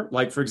humor.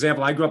 Like, for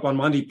example, I grew up on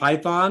Monty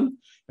Python,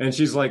 and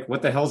she's like,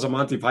 what the hell's a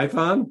Monty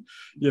Python?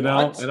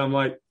 What? And I'm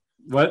like,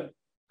 what?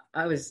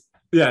 I was.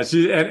 Yeah, I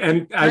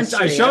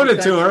showed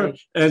it to her,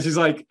 and she's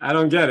like, I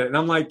don't get it. And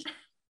I'm like,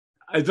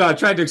 I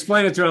tried to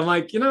explain it to her. I'm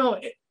like,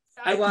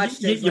 I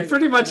watched it. You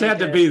pretty much had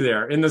to be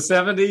there in the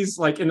 70s.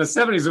 Like in the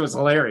 70s, it was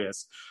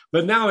hilarious.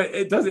 But now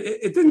it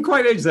didn't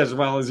quite age as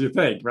well as you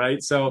think,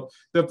 right? So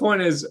the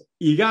point is,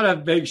 you got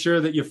to make sure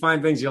that you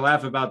find things you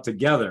laugh about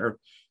together.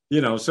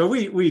 So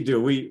we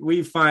do.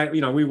 We find,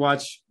 we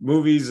watch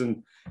movies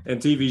and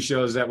TV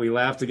shows that we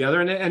laugh together.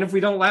 And if we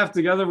don't laugh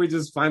together, we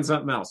just find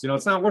something else.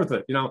 It's not worth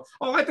it.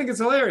 I think it's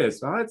hilarious.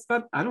 Well, it's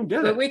not, I don't get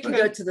it. But we can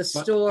go to the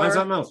store find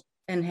something else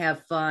and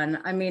have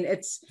fun.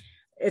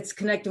 It's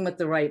connecting with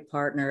the right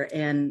partner.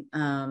 And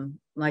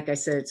like I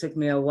said, it took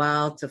me a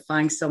while to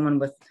find someone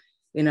with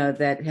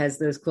that has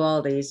those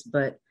qualities,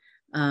 but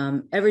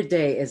every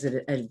day is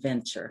an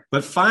adventure.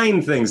 But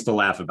find things to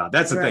laugh about.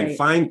 That's the thing.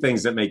 Find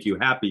things that make you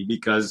happy,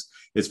 because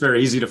it's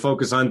very easy to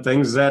focus on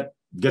things that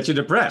get you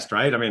depressed,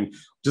 right? I mean,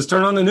 just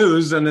turn on the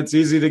news and it's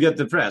easy to get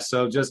depressed.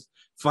 So just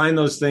find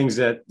those things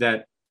that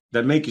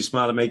make you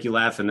smile, that make you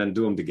laugh, and then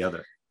do them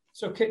together.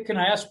 So can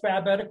I ask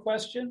Babette a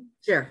question?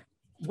 Sure.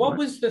 What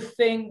was the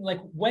thing, like,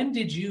 when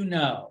did you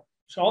know?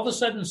 So all of a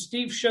sudden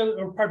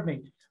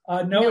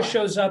Noah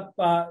shows up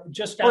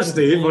just out or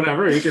Steve,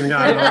 whatever. You can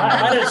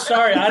go.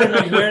 Sorry, I don't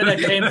know where that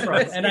came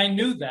from. And I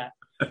knew that.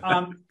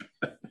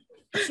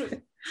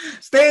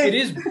 Steve! It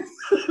is.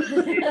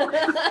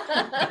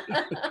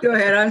 Go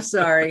ahead. I'm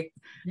sorry.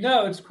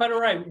 No, it's quite all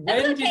right.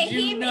 When did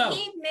you know?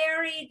 He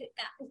married.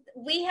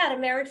 We had a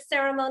marriage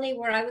ceremony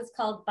where I was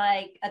called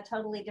by a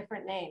totally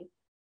different name.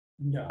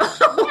 No.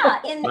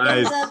 Yeah, in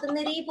Nice. the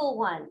medieval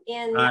one.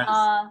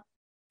 Nice.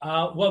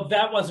 Well,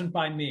 that wasn't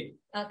by me.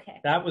 Okay.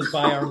 That was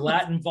by our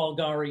Latin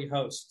Vulgari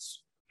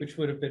hosts, which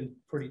would have been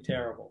pretty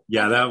terrible.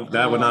 Yeah,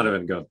 that would not have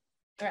been good.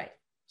 Right.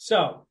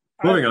 So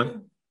moving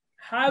on.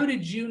 How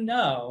did you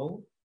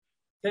know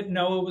that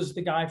Noah was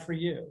the guy for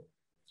you?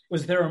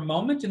 Was there a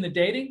moment in the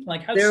dating?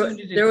 Like, how soon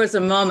did it? There was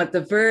a moment.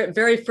 The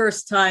very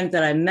first time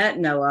that I met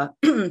Noah.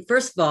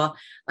 First of all,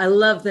 I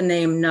love the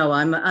name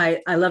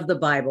Noah. I love the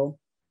Bible,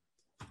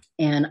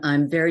 and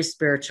I'm very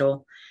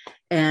spiritual.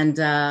 And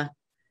I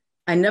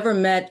never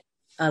met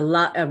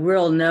a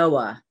real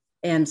Noah,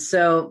 and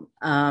so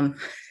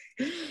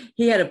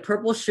he had a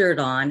purple shirt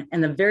on.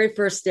 And the very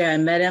first day I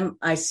met him,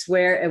 I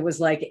swear it was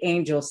like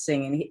angels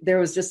singing. There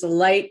was just a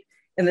light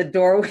in the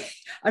doorway.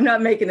 I'm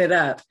not making it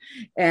up.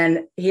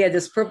 And he had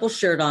this purple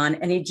shirt on,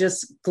 and he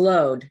just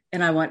glowed.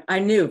 And I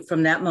knew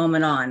from that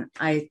moment on,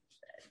 I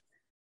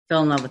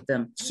fell in love with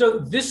him. So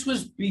this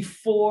was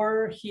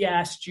before he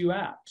asked you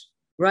out.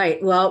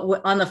 Right.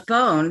 Well, on the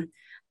phone,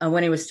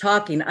 when he was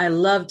talking, I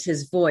loved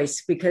his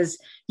voice, because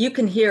you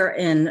can hear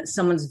in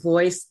someone's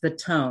voice the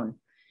tone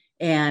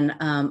and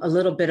a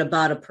little bit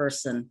about a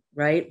person,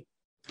 right?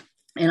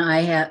 And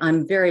I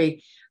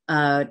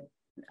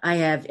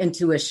have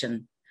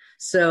intuition.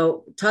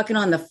 So talking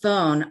on the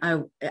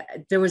phone,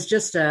 there was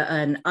just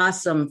an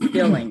awesome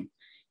feeling,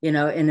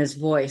 in his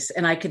voice,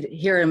 and I could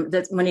hear him.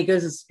 That when he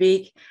goes to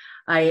speak,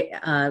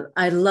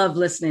 I love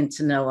listening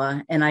to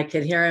Noah, and I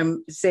could hear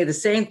him say the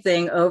same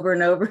thing over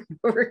and over and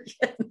over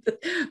again.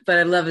 But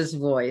I love his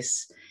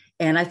voice,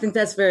 and I think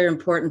that's very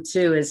important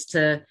too, is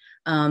to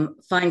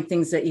find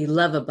things that you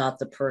love about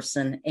the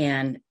person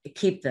and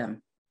keep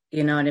them.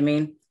 You know what I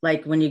mean?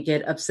 Like when you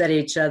get upset at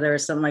each other or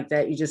something like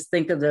that, you just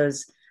think of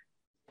those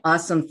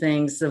awesome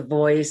things, the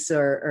voice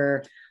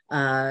or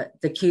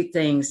the cute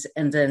things,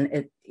 and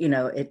then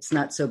it's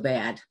not so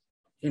bad.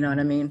 You know what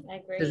I mean? I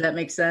agree. Does that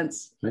make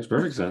sense? Makes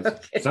perfect sense.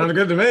 Okay. Sounded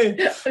good to me.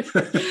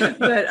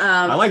 But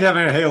I like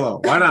having a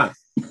halo. Why not?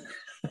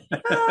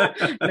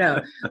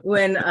 No,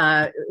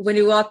 when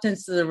he walked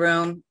into the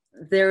room,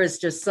 there is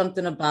just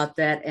something about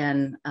that,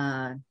 and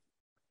I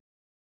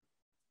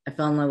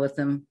fell in love with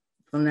him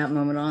from that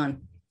moment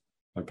on.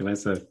 What can I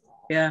say?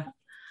 Yeah.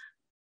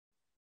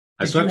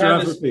 I swept her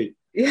off her feet.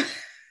 Yeah.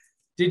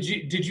 Did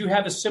you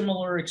have a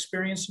similar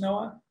experience,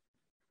 Noah?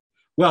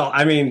 Well,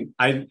 I mean,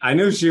 I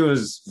knew she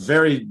was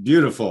very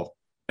beautiful.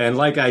 And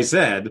like I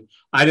said,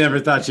 I never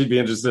thought she'd be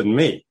interested in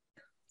me.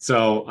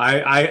 So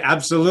I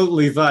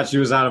absolutely thought she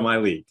was out of my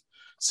league.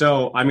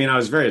 So, I mean, I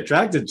was very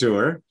attracted to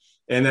her.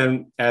 And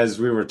then as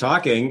we were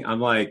talking,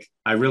 I'm like,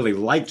 I really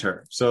liked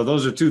her. So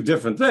those are two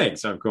different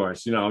things, of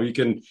course. You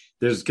can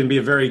be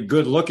a very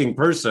good looking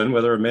person,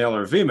 whether a male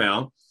or a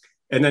female.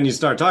 And then you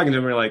start talking to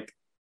them, and you're like,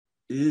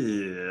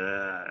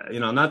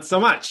 not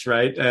so much,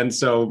 right? And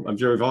so I'm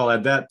sure we've all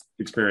had that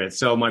experience.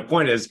 So my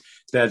point is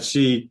that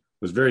she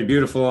was very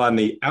beautiful on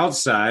the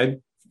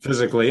outside,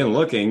 physically and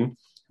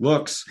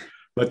looks,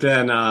 but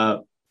then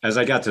as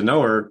I got to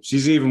know her,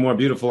 she's even more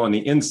beautiful on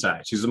the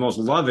inside. She's the most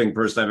loving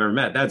person I've ever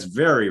met. That's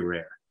very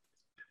rare.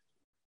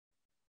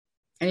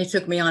 And he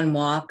took me on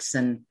walks,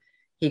 and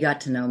he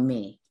got to know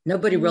me.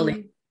 Nobody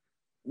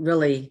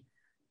really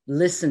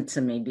listened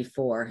to me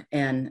before,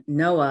 and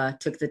Noah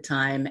took the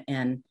time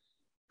and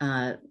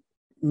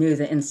knew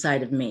the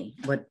inside of me,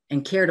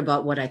 and cared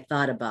about what I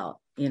thought about,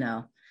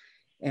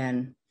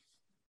 and.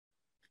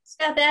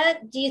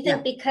 Babette, do you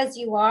think because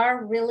you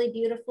are really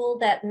beautiful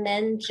that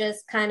men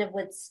just kind of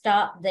would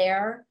stop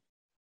there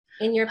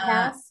in your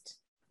past?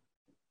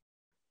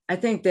 I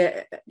think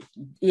that,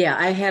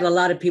 I had a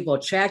lot of people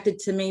attracted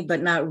to me,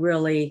 but not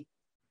really.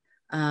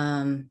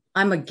 I'm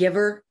a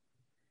giver,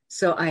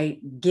 so I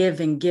give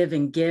and give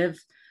and give,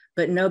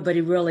 but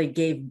nobody really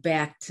gave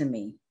back to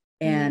me.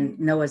 And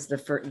Noah's the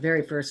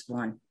very first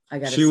one.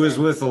 She was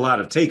with a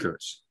lot of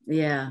takers.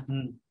 Yeah.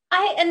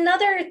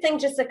 Another thing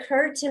just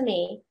occurred to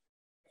me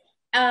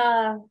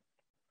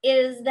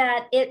is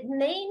that it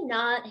may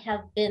not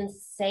have been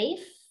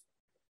safe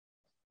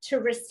to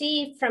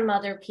receive from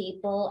other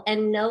people,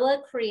 and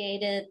Noah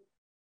created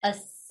a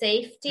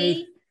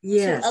safety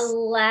to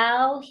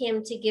allow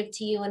him to give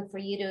to you and for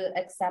you to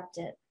accept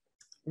it.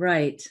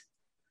 Right.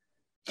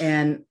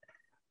 And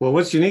Well,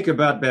 what's unique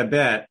about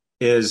Babette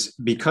is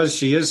because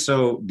she is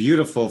so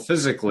beautiful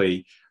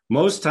physically,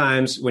 most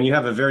times when you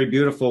have a very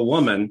beautiful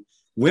woman,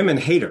 women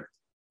hate her.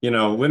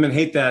 Women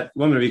hate that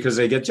woman because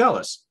they get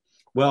jealous.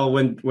 Well,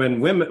 when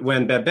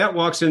Babette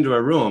walks into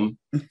a room,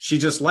 she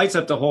just lights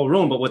up the whole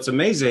room. But what's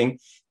amazing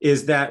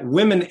is that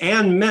women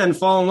and men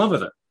fall in love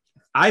with her.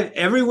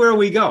 Everywhere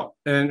we go,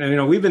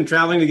 and we've been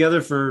traveling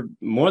together for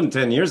more than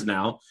 10 years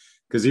now,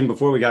 because even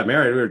before we got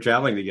married, we were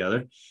traveling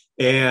together.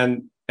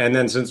 And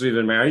then since we've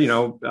been married,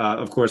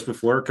 of course,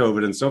 before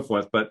COVID and so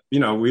forth, but, we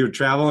would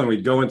travel and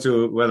we'd go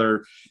into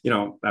whether,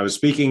 I was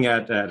speaking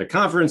at a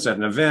conference, at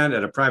an event,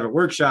 at a private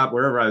workshop,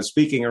 wherever I was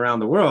speaking around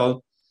the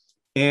world.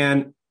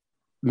 And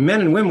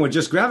men and women would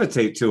just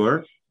gravitate to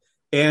her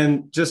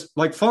and just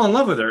like fall in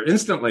love with her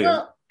instantly.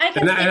 Well,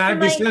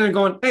 I'd be standing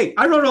going, hey,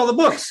 I wrote all the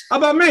books. How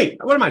about me?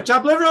 What am I,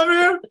 chopped liver over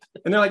here?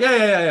 And they're like,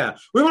 yeah.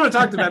 We want to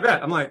talk to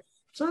Babette. I'm like,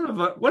 son of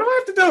a, what do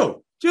I have to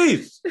do?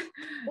 Jeez.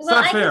 Well,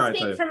 I can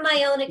speak from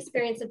my own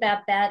experience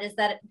about that is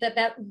that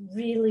Babette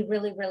really,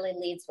 really, really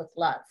leads with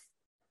love.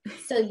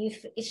 So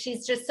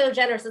she's just so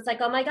generous. It's like,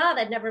 oh my God,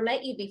 I'd never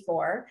met you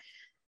before.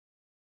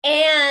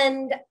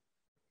 And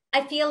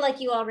I feel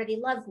like you already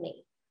love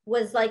me,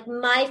 was like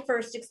my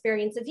first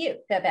experience of you,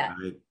 Babette.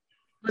 Right.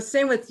 Well,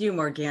 same with you,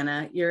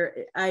 Morgana.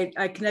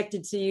 I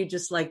connected to you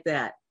just like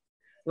that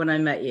when I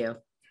met you.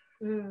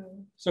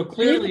 So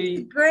clearly, you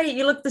look great.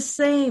 You look the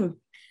same.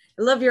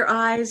 I love your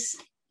eyes.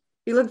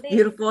 You look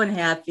beautiful and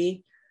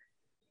happy.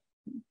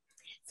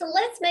 So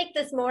let's make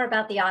this more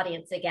about the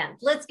audience again.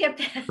 Let's get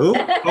back.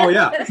 Oh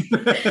yeah.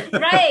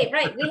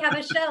 Right. We have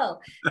a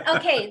show.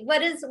 Okay.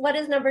 What is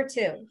number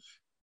 2?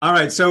 All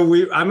right. So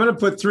I'm going to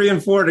put 3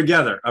 and 4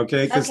 together.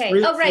 Okay.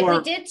 Okay. Oh, right. 4,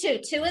 we did 2.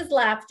 2 is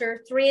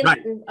laughter. 3 and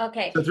right.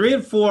 Okay. So 3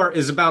 and 4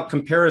 is about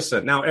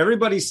comparison. Now,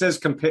 everybody says,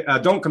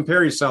 don't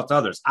compare yourself to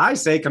others. I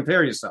say,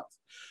 compare yourself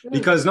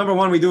because number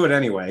one, we do it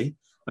anyway.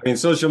 I mean,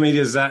 social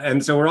media is that.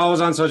 And so we're always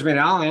on social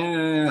media.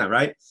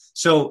 Right.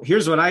 So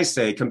here's what I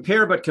say,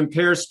 compare, but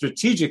compare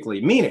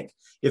strategically, meaning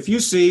if you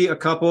see a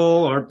couple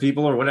or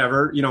people or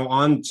whatever,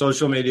 on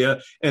social media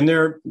and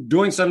they're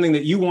doing something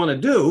that you want to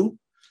do,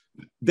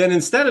 then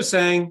instead of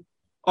saying,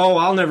 oh,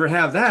 I'll never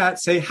have that,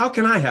 say, how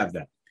can I have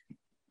that?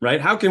 Right?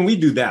 How can we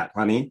do that,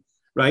 honey?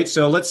 Right?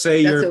 So let's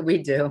say that's what we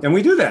do. And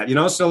we do that,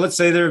 so let's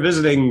say they're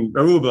visiting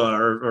Aruba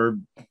or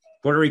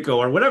Puerto Rico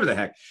or whatever the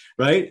heck.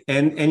 Right.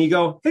 And you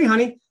go, hey,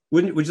 honey,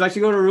 would you like to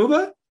go to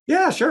Aruba?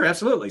 Yeah, sure.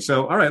 Absolutely.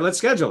 So, all right, let's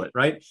schedule it.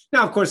 Right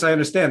now, of course, I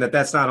understand that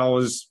that's not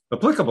always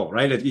applicable.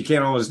 Right. You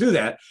can't always do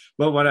that.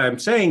 But what I'm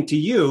saying to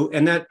you,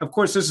 and that, of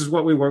course, this is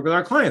what we work with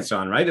our clients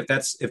on. Right. If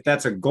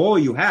that's a goal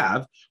you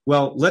have,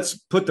 well, let's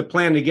put the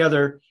plan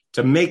together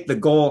to make the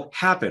goal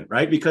happen.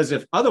 Right. Because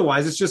if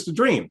otherwise, it's just a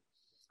dream.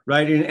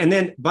 Right. And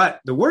then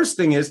but the worst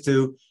thing is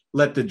to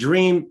let the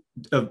dream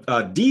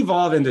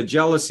devolve into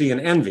jealousy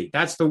and envy.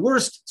 That's the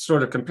worst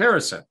sort of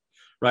comparison.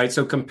 Right.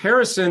 So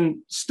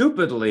comparison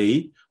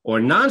stupidly or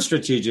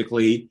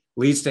non-strategically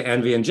leads to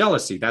envy and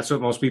jealousy. That's what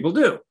most people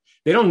do.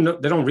 They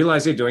don't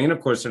realize they're doing it.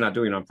 Of course, they're not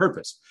doing it on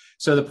purpose.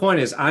 So the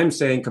point is, I'm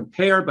saying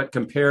compare, but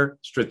compare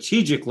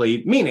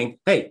strategically, meaning,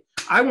 hey,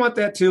 I want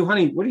that too.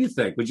 Honey, what do you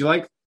think? Would you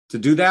like to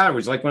do that? Or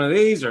would you like one of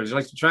these? Or would you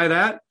like to try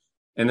that?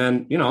 And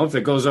then, if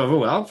it goes over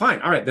well,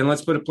 fine. All right, then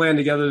let's put a plan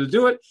together to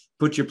do it.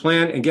 Put your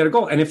plan and get a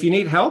goal. And if you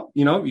need help,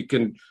 you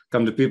can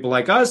come to people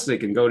like us. They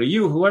can go to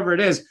you, whoever it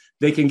is.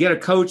 They can get a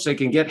coach. They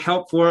can get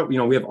help for it.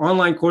 We have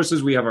online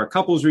courses. We have our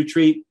couples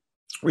retreat.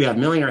 We have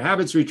Millionaire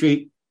Habits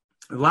Retreat.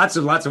 Lots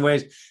of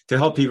ways to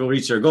help people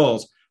reach their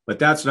goals. But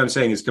that's what I'm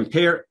saying is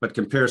compare, but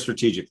compare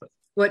strategically.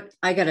 What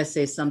I got to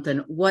say something.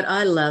 What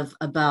I love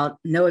about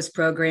Noah's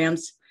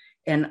programs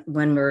and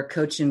when we're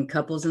coaching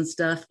couples and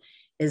stuff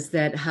is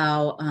that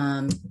how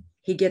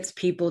he gets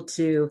people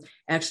to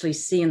actually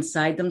see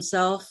inside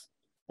themselves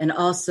and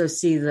also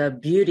see the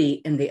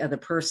beauty in the other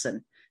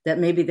person that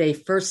maybe they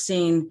first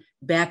seen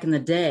back in the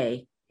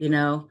day,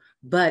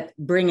 but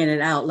bringing it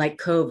out like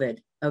COVID.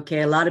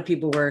 Okay. A lot of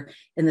people were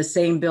in the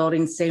same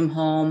building, same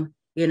home,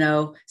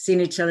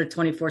 seeing each other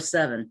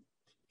 24/7.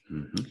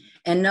 Mm-hmm.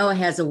 And Noah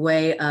has a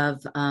way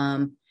of,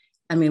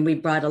 we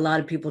brought a lot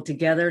of people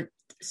together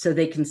so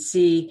they can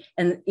see,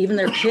 and even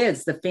their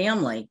kids, the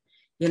family,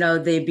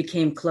 they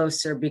became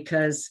closer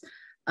because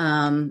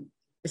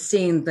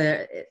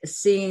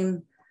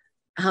seeing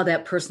how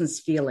that person's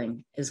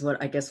feeling is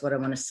what I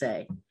want to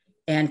say.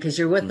 And because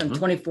you're with them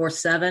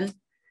 24/7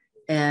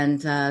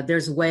 and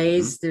there's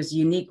ways, there's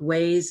unique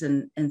ways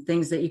and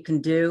things that you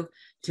can do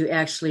to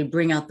actually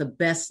bring out the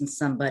best in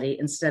somebody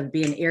instead of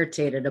being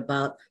irritated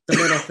about the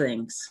little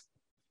things.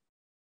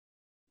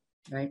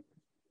 Right.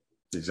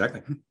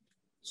 Exactly.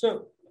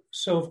 So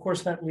of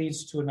course that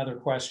leads to another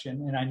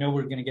question. And I know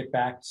we're going to get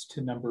back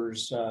to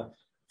numbers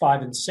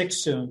 5 and 6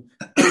 soon.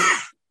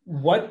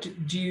 What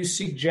do you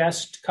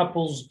suggest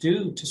couples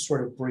do to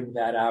sort of bring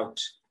that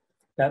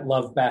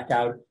love back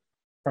out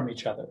from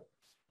each other?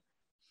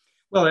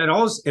 Well, it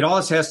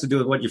always has to do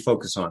with what you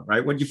focus on,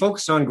 right? What you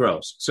focus on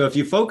grows. So if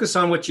you focus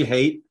on what you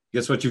hate,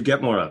 guess what you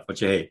get more of?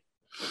 What you hate.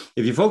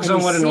 If you focus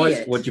on what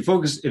annoys,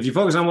 if you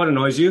focus on what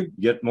annoys you, you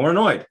get more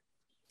annoyed.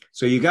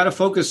 So you got to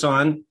focus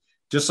on,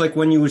 just like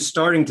when you were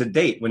starting to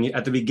date, when you,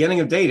 at the beginning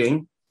of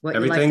dating,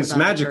 everything's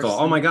magical.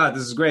 Oh my God,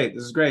 this is great.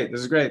 This is great.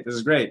 This is great. This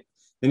is great.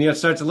 Then you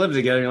start to live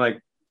together. And you're like,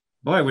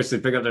 boy, I wish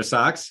they'd pick up their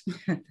socks.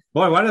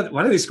 Boy,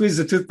 why do they squeeze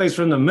the toothpaste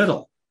from the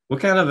middle?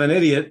 What kind of an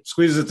idiot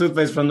squeezes the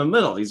toothpaste from the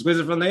middle? He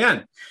squeezes it from the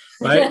end,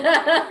 right?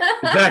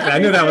 Exactly. I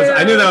knew that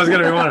was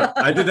going to be one of them.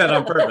 I did that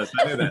on purpose.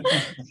 I knew that.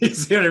 You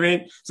see what I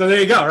mean? So there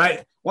you go,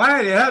 right?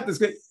 Why do you have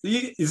this?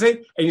 You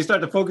see, and you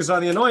start to focus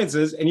on the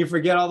annoyances, and you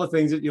forget all the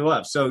things that you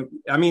love. So,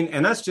 I mean,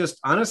 and that's just,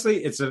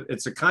 honestly, it's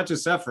a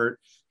conscious effort,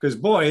 because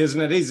boy,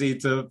 isn't it easy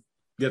to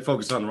get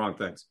focused on the wrong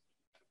things.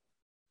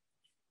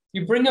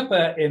 You bring up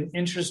an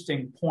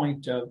interesting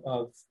point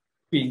of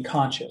being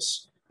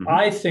conscious. Mm-hmm.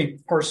 I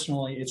think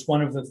personally, it's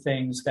one of the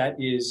things that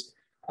is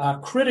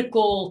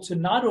critical to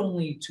not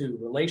only to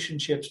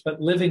relationships, but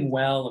living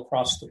well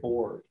across the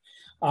board.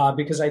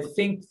 Because I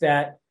think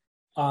that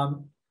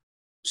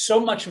so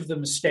much of the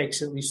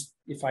mistakes, at least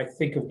if I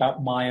think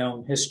about my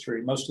own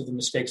history, most of the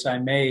mistakes I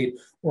made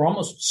were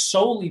almost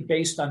solely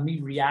based on me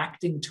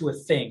reacting to a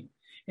thing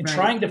and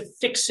trying to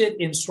fix it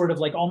in sort of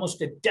like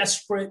almost a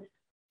desperate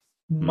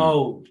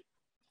mode.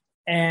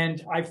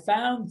 And I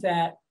found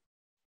that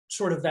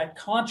sort of that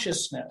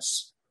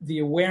consciousness, the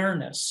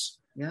awareness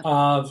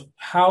of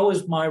how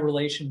is my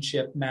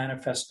relationship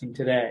manifesting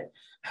today?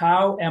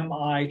 How am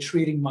I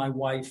treating my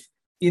wife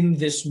in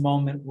this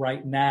moment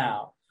right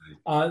now?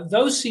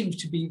 Those seem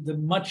to be the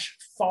much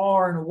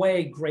far and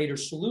away greater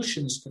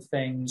solutions to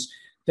things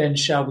than,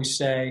 shall we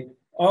say,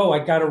 oh, I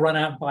got to run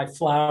out and buy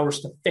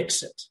flowers to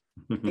fix it.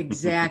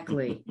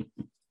 Exactly.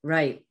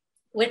 Right.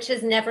 Which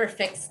has never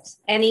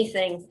fixed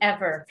anything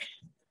ever.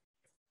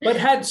 But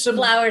had some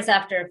flowers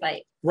after a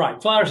fight.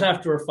 Right. Flowers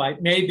after a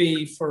fight,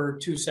 maybe for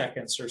 2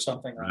 seconds or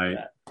something like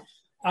that.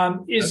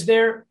 How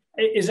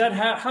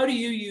do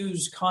you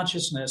use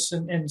consciousness,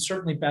 and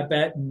certainly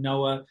Babette and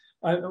Noah,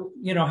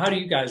 how do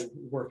you guys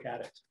work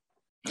at it?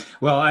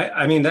 Well,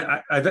 I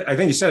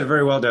think you said it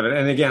very well, Devin.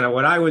 And again,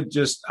 one of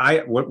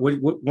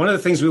the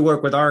things we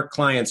work with our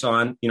clients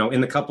on,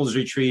 in the couples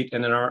retreat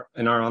and in our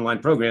online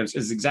programs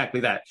is exactly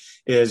that,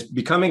 is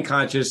becoming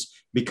conscious,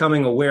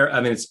 becoming aware.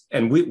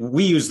 And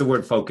we use the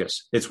word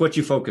focus. It's what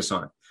you focus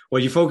on.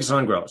 What you focus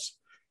on grows.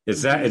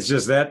 It's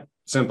just that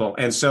simple.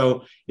 And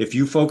so if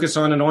you focus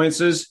on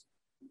annoyances,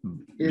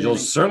 you'll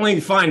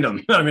certainly find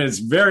them. I mean, it's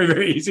very,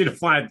 very easy to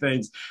find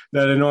things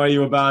that annoy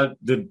you about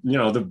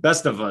the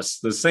best of us,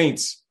 the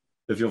saints,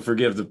 if you'll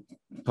forgive the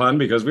pun,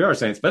 because we are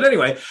saints. But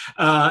anyway,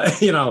 Oh,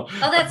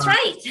 that's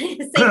right.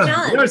 St.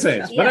 John. We are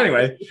saints. Yeah. But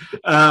anyway,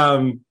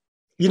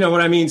 you know what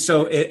I mean?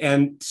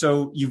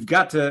 So you've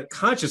got to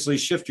consciously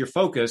shift your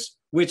focus,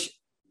 which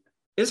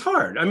is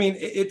hard. I mean,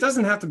 it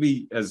doesn't have to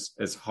be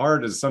as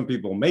hard as some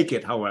people make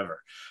it.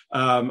 However,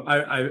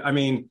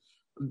 I'm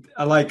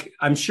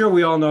sure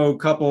we all know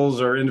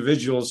couples or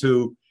individuals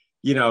who,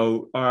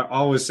 are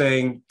always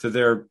saying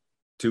to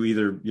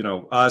either,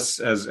 us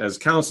as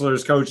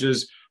counselors,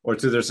 coaches, or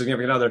to their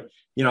significant other,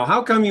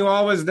 how come you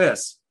always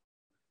this?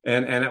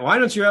 And why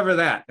don't you ever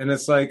that? And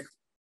it's like,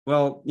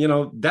 well,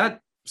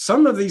 that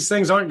some of these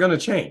things aren't going to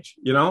change.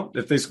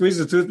 If they squeeze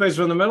the toothpaste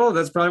from the middle,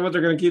 that's probably what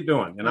they're going to keep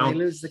doing. They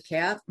lose the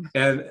cap.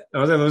 They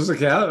lose the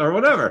cap or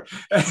whatever.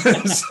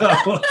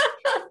 So,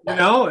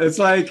 it's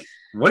like,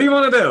 what do you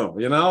want to do?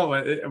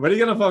 What are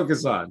you going to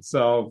focus on?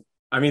 So,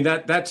 I mean,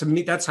 that to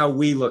me, that's how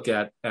we look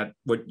at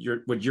what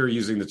you're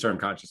using the term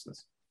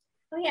consciousness.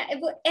 Oh yeah.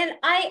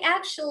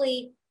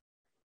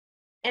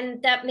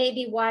 And that may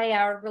be why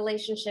our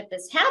relationship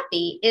is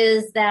happy,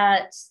 is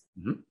that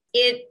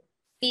it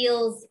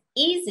feels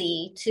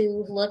easy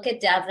to look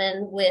at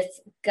Devin with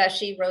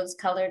gushy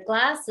rose-colored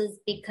glasses,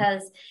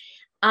 because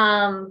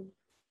I've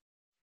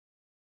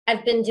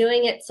been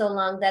doing it so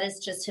long that it's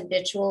just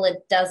habitual.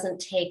 It doesn't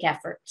take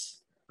effort.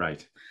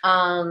 Right.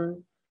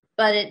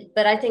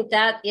 But I think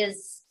that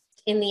is,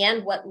 in the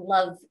end, what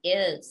love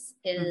is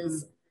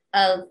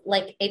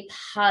like a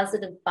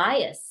positive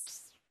bias.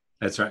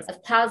 That's right. A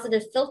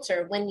positive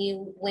filter when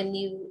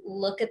you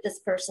look at this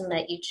person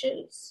that you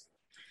choose.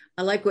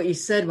 I like what you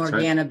said,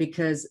 Morgana,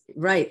 because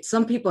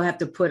some people have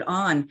to put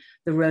on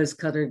the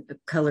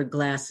rose-colored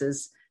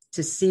glasses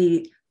to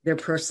see their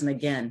person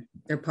again,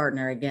 their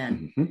partner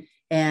again,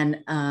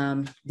 and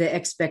the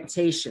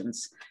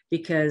expectations,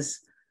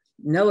 because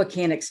Noah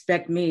can't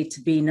expect me to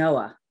be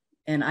Noah,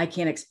 and I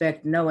can't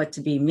expect Noah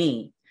to be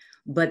me.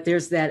 But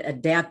there's that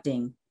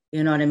adapting.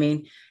 You know what I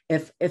mean?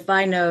 If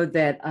I know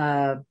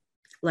that,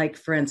 like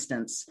for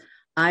instance,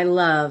 I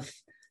love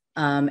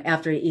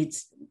after he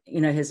eats,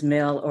 his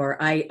meal, or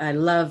I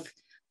love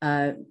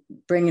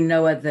bringing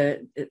Noah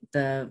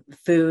the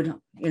food,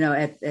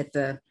 at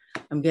the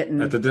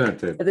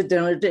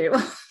dinner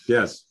table.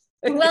 Yes.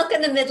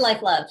 Welcome to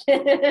Midlife Love.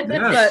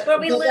 Yes. But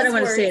what I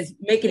want to say is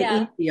make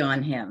it easy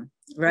on him,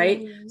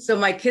 right? Mm-hmm. So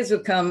my kids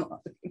would come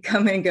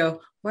in and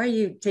go, "Why are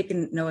you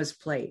taking Noah's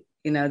plate?"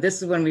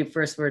 This is when we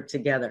first were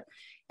together.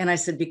 And I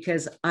said,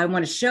 because I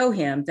want to show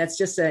him, that's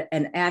just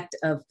an act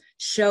of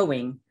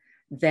showing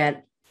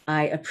that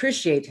I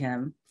appreciate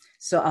him.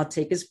 So I'll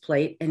take his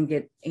plate and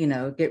get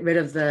rid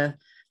of the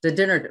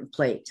dinner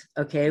plate.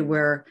 Okay.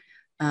 Where,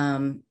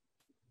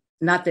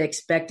 not the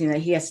expecting that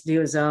he has to do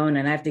his own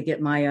and I have to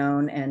get my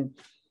own.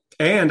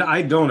 And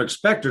I don't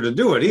expect her to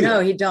do it either. No,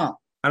 he don't.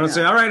 I don't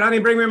say, all right, honey,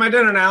 bring me my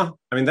dinner now.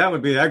 I mean, that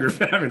would be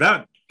aggravating. I mean,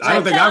 I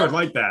don't think I would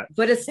like that.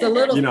 But it's the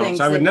little things.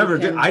 So I would never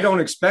do. I don't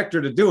expect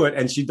her to do it,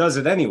 and she does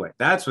it anyway.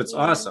 That's what's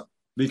awesome.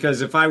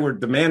 Because if I were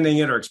demanding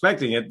it or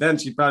expecting it, then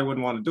she probably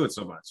wouldn't want to do it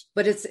so much.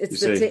 But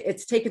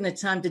it's taking the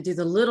time to do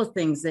the little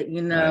things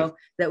that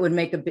that would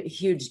make a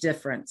huge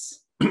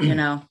difference.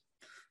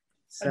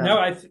 So. No,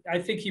 I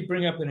think you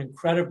bring up an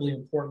incredibly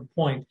important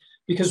point,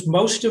 because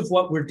most of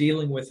what we're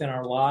dealing with in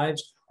our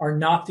lives are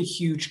not the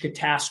huge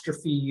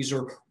catastrophes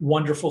or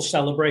wonderful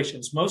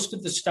celebrations. Most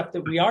of the stuff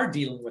that we are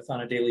dealing with on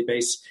a daily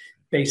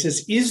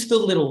basis is the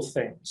little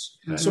things.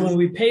 Mm-hmm. So when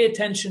we pay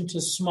attention to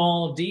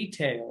small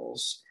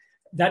details,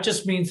 that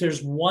just means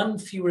there's one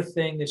fewer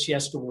thing that she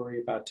has to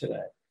worry about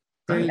today.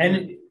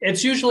 And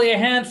it's usually a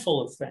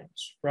handful of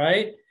things,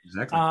 right?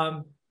 Exactly.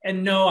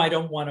 And no, I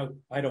don't want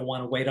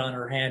to wait on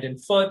her hand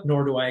and foot,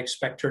 nor do I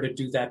expect her to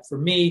do that for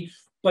me,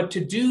 but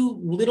to do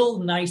little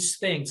nice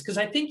things. Because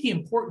I think the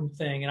important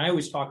thing, and I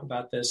always talk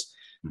about this,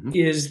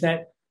 is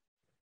that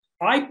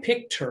I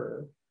picked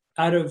her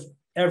out of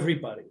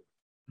everybody,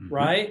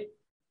 right?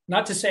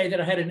 Not to say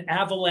that I had an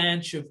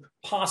avalanche of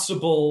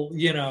possible,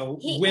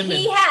 women.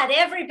 He had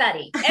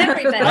everybody.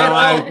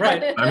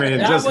 Right. I mean,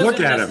 just look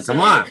at him.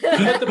 Come on.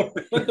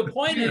 But the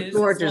point is,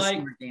 gorgeous, like,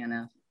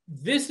 Morgana.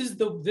 This is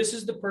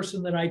the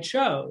person that I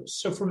chose.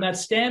 So from that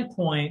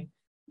standpoint,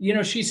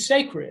 she's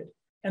sacred.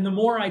 And the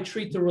more I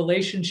treat the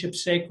relationship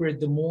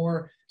sacred, the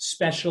more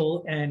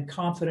special and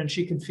confident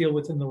she can feel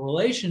within the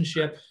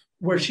relationship,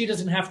 where she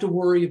doesn't have to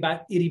worry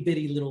about itty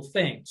bitty little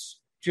things.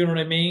 Do you know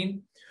what I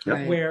mean?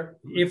 Right. Where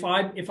if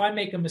I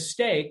make a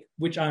mistake,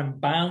 which I'm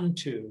bound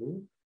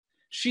to,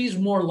 she's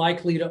more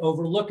likely to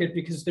overlook it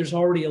because there's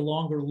already a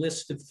longer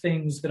list of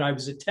things that I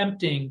was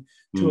attempting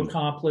to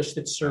accomplish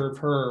that serve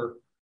her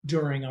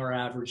during our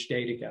average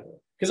day together.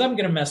 Because I'm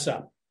going to mess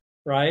up,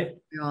 right?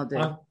 We all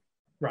do.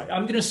 Right.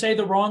 I'm going to say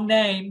the wrong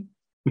name.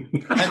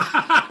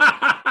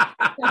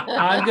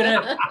 I'm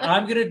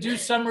gonna do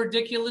some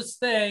ridiculous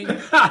thing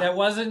that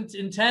wasn't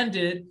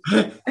intended.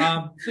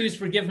 Please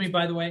forgive me,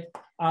 by the way.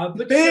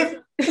 But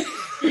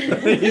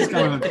he's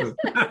coming.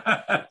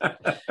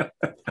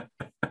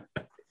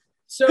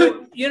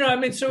 So,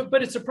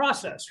 but it's a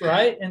process,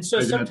 right? And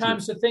so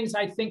sometimes the things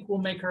I think will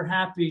make her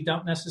happy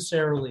don't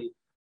necessarily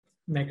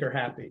make her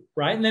happy,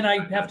 right? And then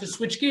I have to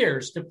switch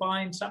gears to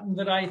find something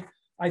that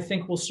I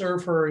think will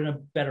serve her in a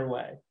better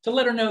way, to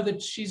let her know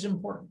that she's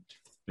important.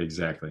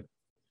 Exactly.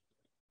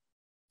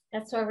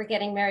 That's why we're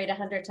getting married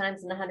 100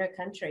 times in 100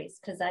 countries,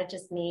 because I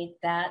just need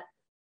that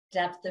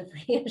depth of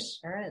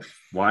reassurance.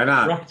 Why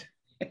not? Right.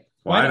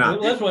 Why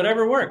not? That's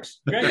whatever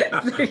works. Great.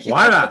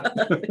 Why not?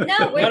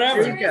 No,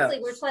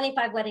 we're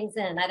 25 weddings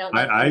in.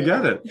 I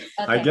get it. Okay.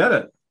 I get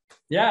it.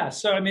 Yeah.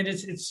 So, I mean,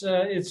 it's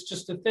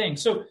just a thing.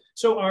 So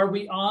are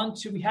we on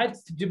to,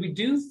 did we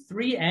do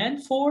 3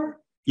 and 4?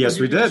 Yes,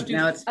 we did.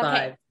 Now it's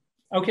 5.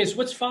 Okay. So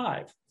what's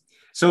 5?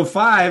 So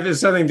 5 is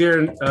something near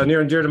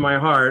and dear to my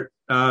heart,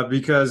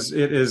 because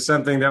it is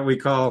something that we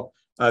call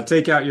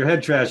take out your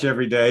head trash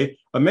every day.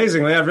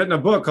 Amazingly, I've written a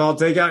book called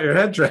Take Out Your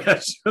Head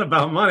Trash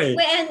about money.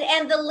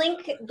 And the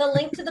link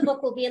to the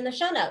book will be in the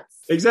show notes.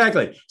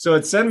 Exactly. So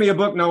it's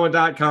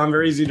sendmeabooknoah.com,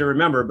 very easy to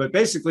remember. But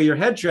basically, your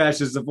head trash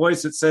is the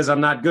voice that says,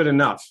 I'm not good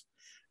enough,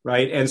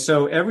 right? And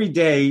so every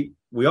day,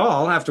 we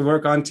all have to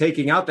work on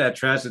taking out that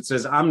trash that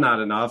says, I'm not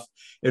enough.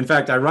 In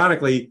fact,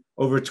 ironically,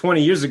 over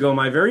 20 years ago,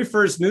 my very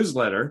first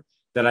newsletter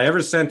that I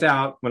ever sent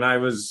out when I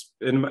was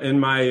in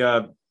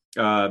my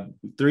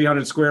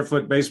 300 square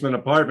foot basement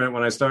apartment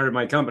when I started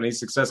my company,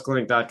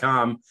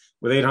 successclinic.com,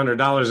 with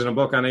 $800 in a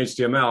book on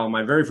HTML.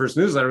 My very first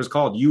newsletter was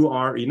called You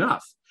Are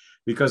Enough,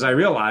 because I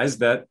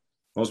realized that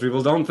most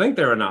people don't think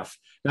they're enough.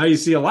 Now you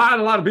see a lot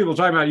of people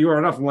talking about you are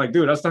enough. I'm like,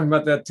 dude, I was talking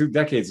about that 2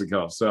 decades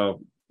ago.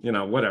 So,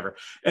 whatever.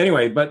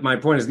 Anyway, but my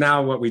point is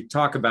now what we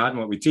talk about and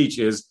what we teach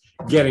is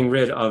getting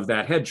rid of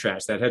that head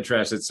trash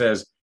that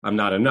says I'm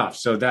not enough.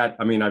 So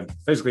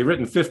I've basically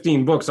written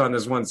 15 books on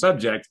this one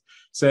subject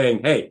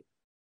saying, hey,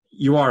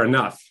 you are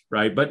enough,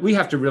 right? But we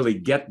have to really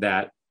get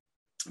that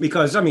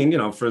because,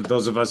 for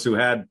those of us who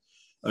had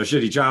a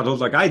shitty childhood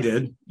like I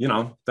did,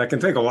 that can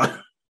take a while.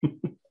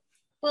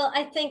 Well,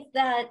 I think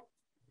that,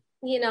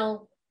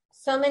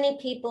 so many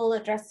people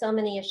address so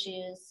many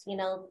issues,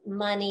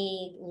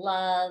 money,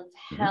 love,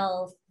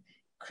 health,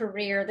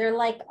 career. They're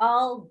like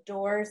all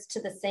doors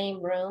to the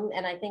same room.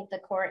 And I think the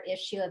core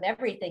issue of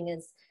everything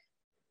is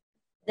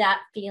that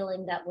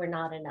feeling that we're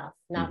not enough,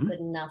 not good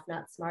enough,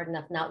 not smart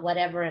enough, not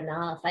whatever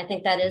enough. I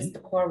think that is the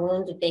core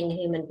wound of being a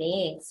human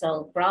being.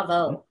 So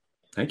bravo.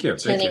 Thank you.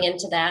 Tuning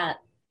into that.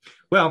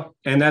 Well,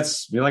 and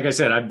that's, like I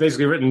said, I've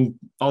basically written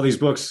all these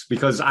books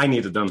because I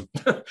needed them.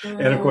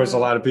 And of course, a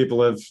lot of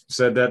people have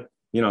said that,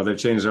 they've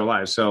changed their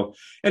lives. So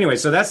anyway,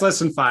 so that's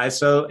lesson 5.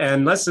 So,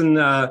 and lesson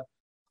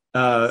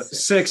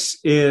 6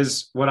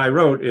 is what I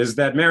wrote, is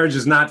that marriage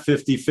is not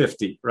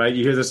 50-50, right?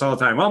 You hear this all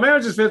the time. Well,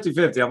 marriage is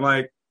 50-50. I'm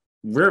like,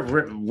 where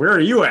are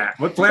you at?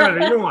 What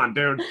planet are you on,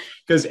 dude?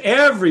 Because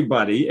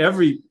everybody,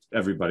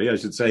 I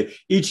should say,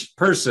 each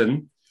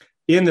person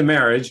in the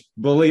marriage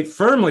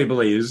firmly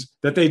believes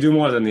that they do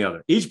more than the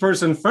other. Each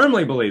person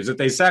firmly believes that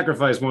they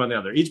sacrifice more than the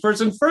other. Each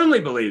person firmly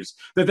believes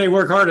that they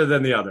work harder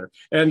than the other.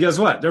 And guess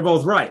what? They're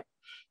both right.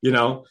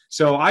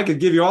 So I could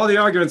give you all the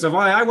arguments of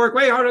why I work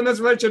way harder in this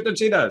relationship than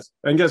she does.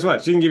 And guess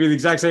what? She can give you the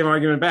exact same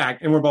argument back,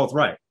 and we're both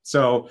right.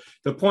 So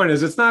the point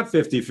is, it's not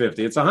 50-50.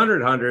 It's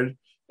 100-100,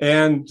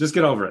 and just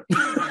get over it.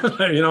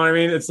 You know what I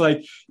mean? It's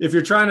like, if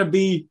you're trying to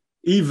be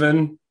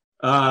even,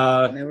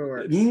 never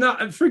works.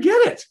 No,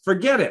 forget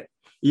it.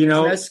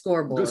 No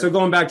scoreboard. So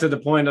going back to the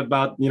point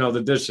about,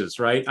 the dishes,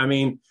 right? I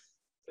mean,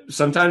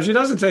 sometimes she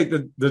doesn't take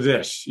the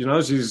dish,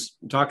 she's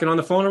talking on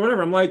the phone or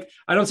whatever. I'm like,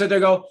 I don't sit there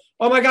and go,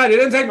 oh my God, you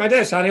didn't take my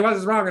dish, honey. What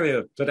is wrong with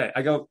you today?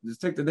 I go,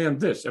 just take the damn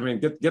dish. I mean,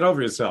 get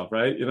over yourself,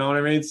 right? You know what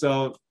I mean?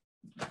 So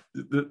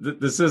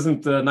this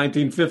isn't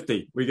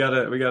 1950. We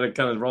gotta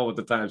kind of roll with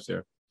the times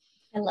here.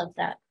 I love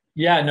that.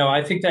 Yeah, no,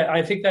 I think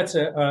that's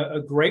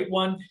a great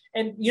one.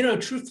 And,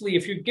 truthfully,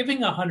 if you're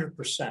giving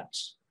 100%,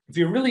 if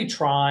you're really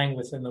trying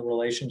within the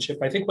relationship,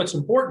 I think what's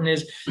important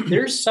is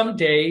there's some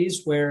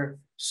days where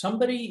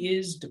somebody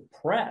is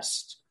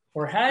depressed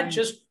or had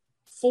just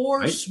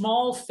 4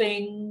 small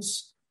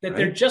things that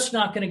they're just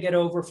not going to get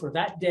over for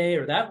that day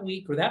or that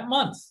week or that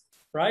month,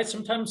 right?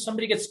 Sometimes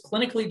somebody gets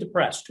clinically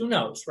depressed. Who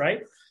knows,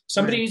 right?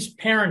 Somebody's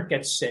parent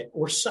gets sick,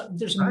 or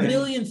there's a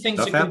million things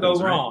that can go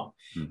wrong.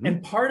 Mm-hmm.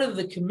 And part of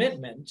the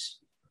commitment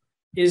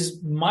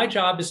is, my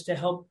job is to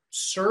help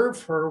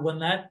serve her when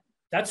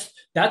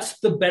that's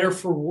the better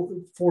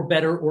for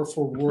better or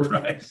for worse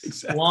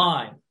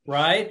line,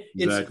 right?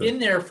 Exactly. It's in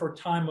there for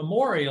time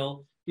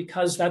memorial,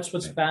 because that's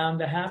what's bound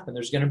to happen.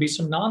 There's going to be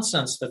some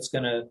nonsense that's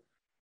going to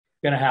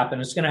happen.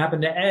 It's going to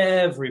happen to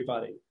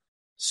everybody.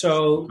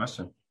 So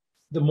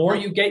the more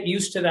you get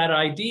used to that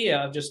idea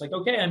of just like,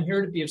 okay, I'm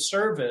here to be of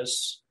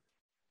service.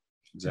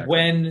 Exactly.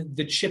 When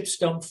the chips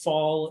don't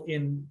fall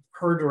in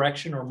her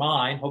direction or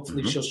mine,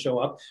 hopefully she'll show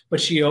up,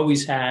 but she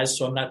always has.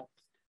 So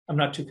I'm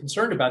not too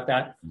concerned about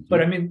that. Mm-hmm.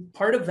 But I mean,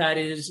 part of that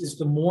is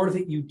the more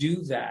that you do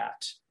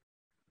that,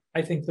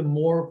 I think the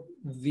more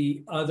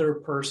the other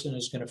person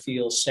is going to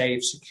feel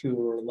safe,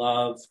 secure,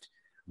 loved,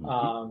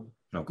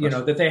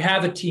 that they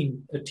have a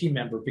team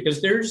member,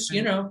 because there's,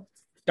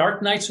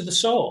 dark nights of the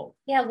soul.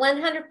 Yeah,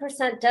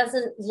 100%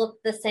 doesn't look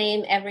the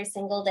same every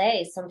single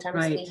day.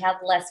 Sometimes we have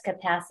less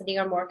capacity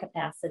or more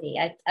capacity.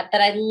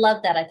 But I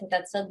love that. I think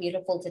that's so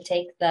beautiful, to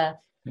take the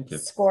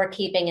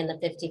scorekeeping and the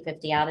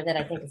 50-50 out of it.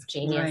 I think it's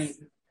genius. Right.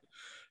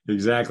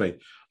 Exactly.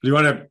 Do you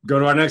want to go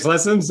to our next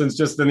lesson, since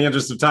just in the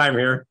interest of time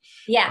here?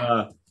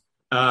 Yeah.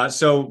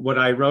 So what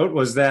I wrote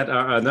was that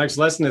our next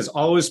lesson is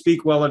always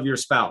speak well of your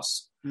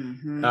spouse.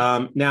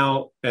 Mm-hmm.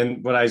 Now,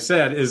 and what I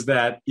said is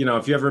that,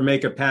 if you ever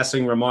make a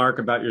passing remark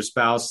about your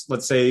spouse,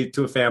 let's say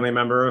to a family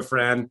member or a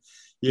friend,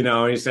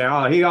 and you say,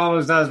 oh, he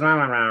always does blah,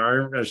 blah,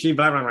 blah, or she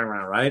blah, blah, blah,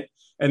 blah, right?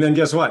 And then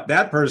guess what?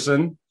 That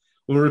person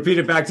will repeat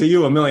it back to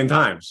you 1,000,000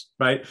 times,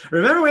 right?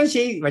 Remember when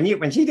she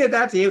did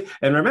that to you,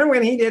 and remember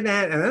when he did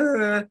that,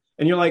 and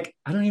you're like,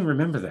 I don't even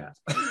remember that.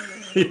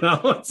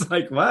 It's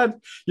like, what?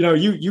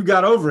 You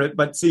got over it,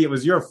 but see, it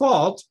was your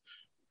fault.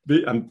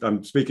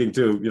 I'm speaking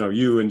to,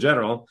 you in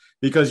general,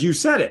 because you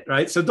said it,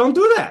 right? So don't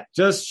do that.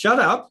 Just shut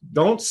up.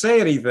 Don't say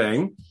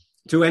anything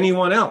to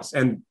anyone else.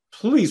 And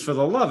please, for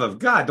the love of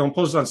God, don't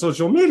post on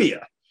social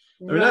media.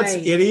 I mean, that's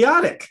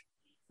idiotic,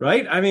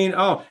 right? I mean,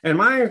 and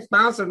my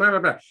spouse and blah, blah,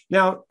 blah.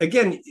 Now,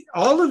 again,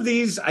 all of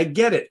these, I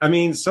get it. I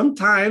mean,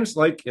 sometimes,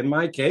 like in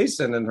my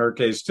case and in her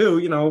case too,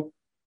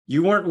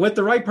 you weren't with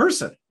the right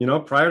person.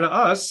 Prior to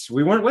us,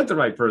 we weren't with the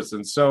right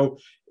person. So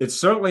it's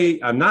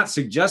certainly, I'm not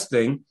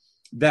suggesting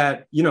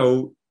that,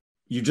 you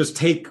just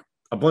take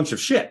a bunch of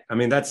shit. I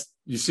mean, that's,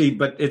 you see,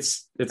 but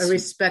it's I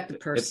respect the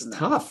person. It's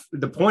tough.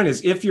 The point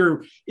is, if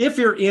you're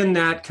in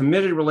that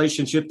committed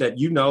relationship that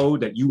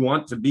that you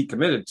want to be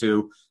committed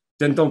to,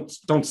 then don't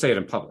say it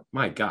in public.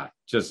 My God,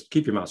 just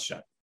keep your mouth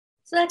shut.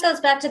 So that goes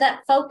back to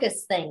that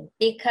focus thing,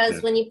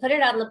 because when you put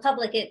it out in the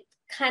public, it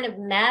kind of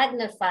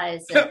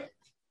magnifies it.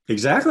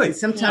 Exactly.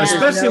 Sometimes,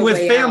 especially with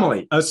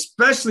family.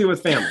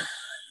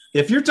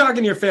 If you're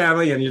talking to your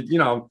family and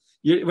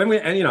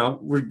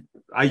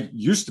I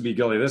used to be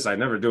guilty of this. I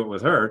never do it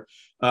with her.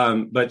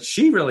 But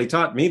she really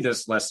taught me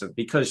this lesson,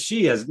 because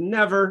she has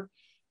never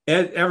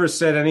ever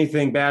said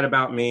anything bad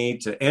about me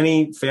to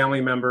any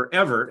family member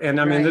ever. And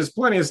I mean, there's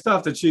plenty of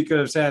stuff that she could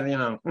have said,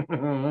 and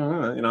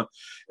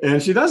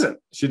she doesn't.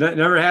 She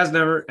never has,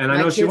 never. And I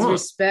know she won't. My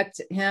kids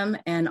respect him,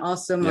 and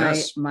also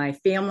my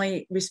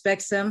family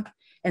respects him,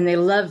 and they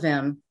love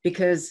him,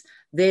 because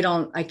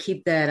I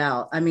keep that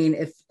out. I mean,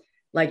 if,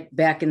 like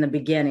back in the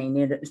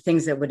beginning,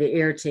 things that would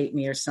irritate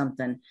me or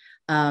something,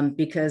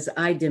 because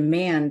I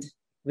demand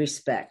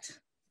respect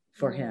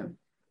for him.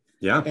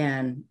 Yeah.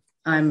 And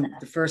I'm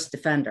the first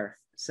defender.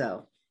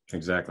 So.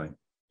 Exactly.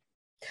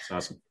 That's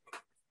awesome.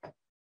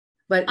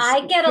 But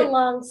I get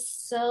along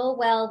so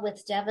well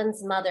with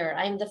Devin's mother.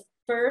 I'm the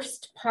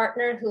first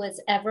partner who has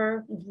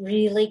ever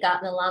really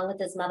gotten along with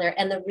his mother.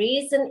 And the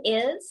reason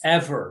is...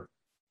 Ever.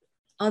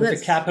 Oh,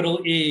 with a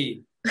capital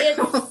E.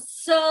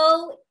 It's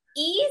so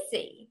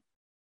easy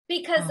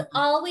because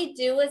all we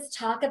do is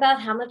talk about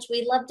how much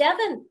we love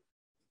Devin.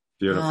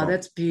 Beautiful. Oh,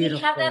 that's beautiful.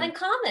 We have that in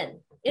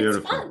common.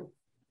 It's fun.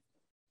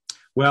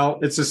 Well,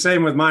 it's the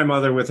same with my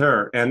mother with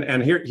her.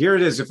 And here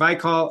it is. If I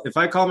call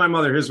my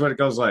mother, here's what it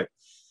goes like.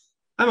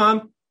 Hi,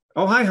 Mom.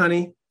 Oh, hi,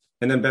 honey.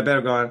 And then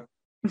Babette will go on.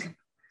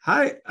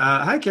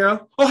 Hi,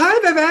 Carol. Oh, hi,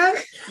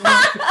 Babette.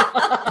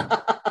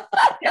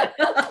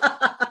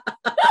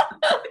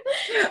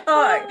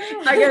 Oh,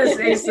 I gotta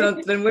say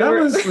something.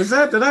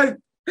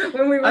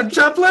 I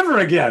chopped liver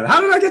again.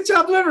 How did I get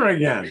chopped liver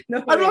again?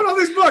 No, I wrote all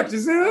these books. You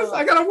see this?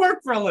 I gotta work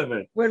for a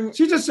living.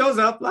 She just shows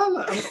up.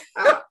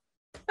 Wow,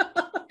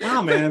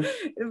 man.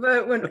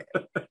 But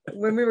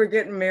when we were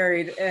getting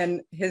married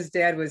and his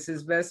dad was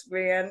his best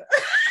man.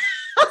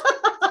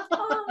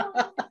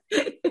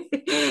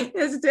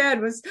 His dad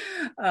was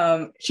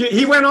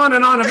he went on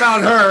and on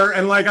about her,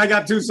 and like I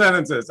got 2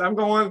 sentences. I'm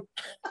going,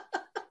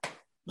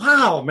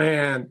 wow,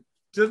 man.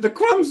 The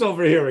crumbs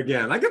over here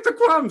again. I get the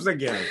crumbs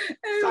again.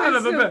 It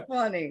was so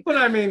funny. But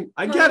I mean,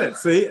 I get it.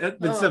 See,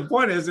 the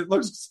point is, it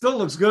still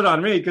looks good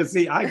on me because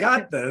see, I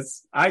got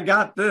this.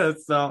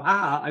 So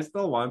I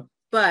still won.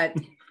 But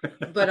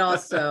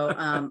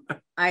also,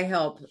 I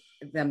help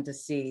them to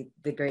see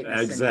the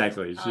greatness.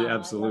 Exactly. She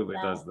absolutely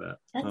does that.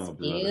 That's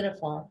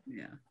beautiful.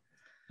 Yeah.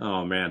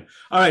 Oh, man.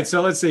 All right.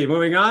 So let's see.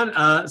 Moving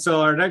on.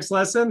 So our next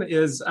lesson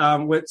is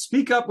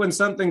speak up when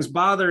something's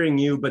bothering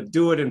you, but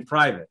do it in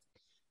private.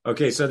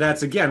 Okay. So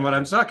that's, again, what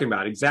I'm talking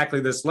about. Exactly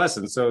this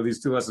lesson. So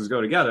these 2 lessons go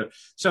together.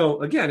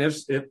 So again, if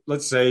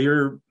let's say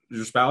your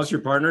spouse,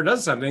 your partner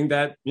does something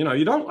that, you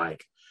don't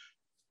like,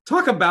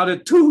 talk about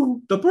it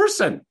to the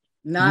person.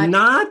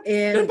 Not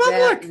in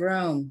public. That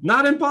room.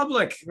 Not in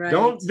public. Right.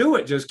 Don't do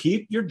it. Just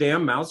keep your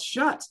damn mouth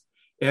shut.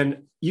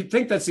 And you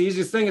think that's the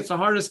easiest thing. It's the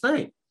hardest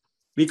thing.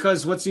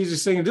 Because what's the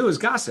easiest thing to do is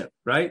gossip,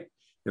 right?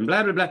 And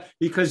blah, blah, blah.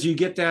 Because you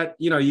get that,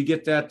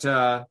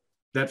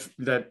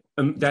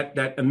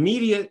 that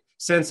immediate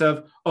sense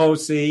of, oh,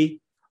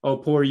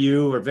 poor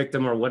you or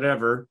victim or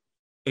whatever.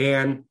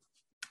 And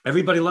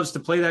everybody loves to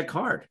play that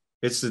card.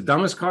 It's the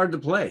dumbest card to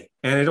play.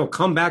 And it'll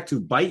come back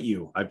to bite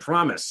you, I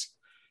promise.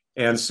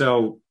 And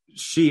so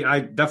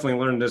I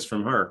definitely learned this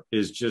from her,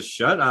 is just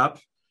shut up,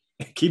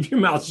 keep your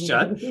mouth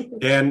shut,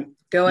 and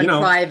go in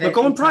private. But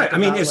go in private. I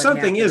mean, if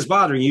something is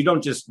bothering you, you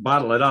don't just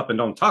bottle it up and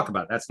don't talk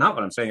about it. That's not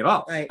what I'm saying at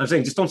all. Right. I'm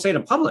saying just don't say it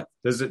in public.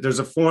 There's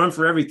a forum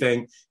for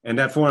everything, and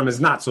that forum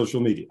is not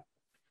social media.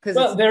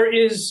 Well, there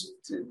is,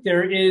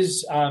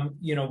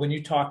 when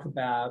you talk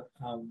about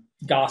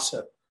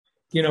gossip,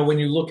 when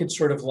you look at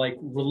sort of like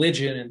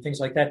religion and things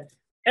like that,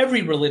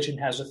 every religion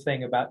has a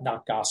thing about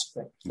not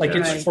gossiping. Like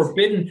it's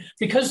forbidden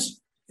because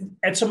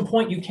at some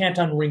point you can't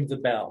unring the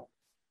bell.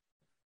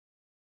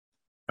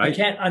 Right? You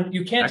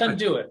can't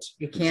undo it.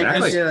 You can't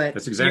undo it.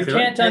 That's exactly right.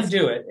 You can't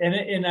undo it.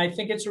 And I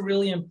think it's a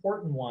really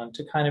important one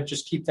to kind of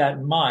just keep that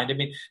in mind. I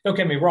mean, don't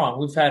get me wrong.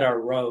 We've had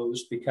our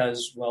rows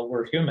because, well,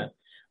 we're human.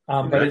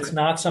 But it's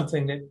not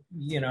something that,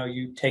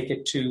 you take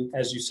it to,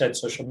 as you said,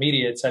 social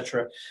media, et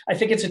cetera. I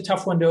think it's a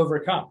tough one to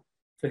overcome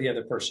for the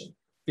other person.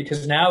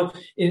 Because now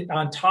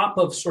on top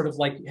of sort of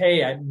like,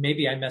 hey,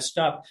 maybe I messed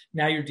up.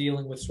 Now you're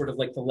dealing with sort of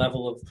like the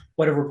level of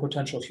whatever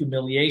potential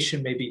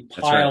humiliation may be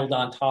piled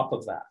on top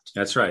of that.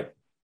 That's right.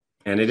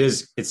 And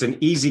it's an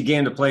easy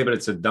game to play, but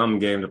it's a dumb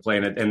game to play.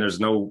 And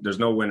there's no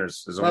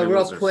winners. There's only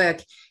losers. Real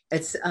quick,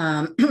 it's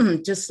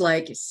just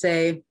like,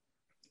 say,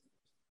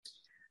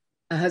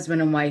 a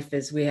husband and wife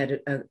we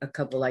had a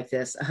couple like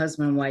this. A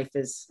husband and wife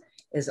is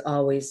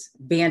always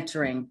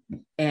bantering.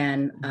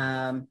 And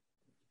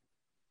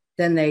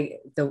then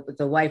the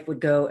wife would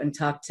go and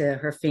talk to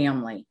her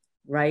family,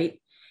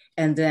 right?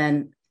 And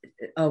then,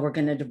 we're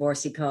going to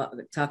divorce. He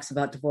talks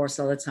about divorce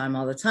all the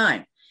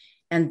time.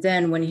 And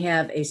then when you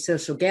have a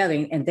social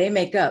gathering and they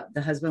make up,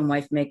 the husband and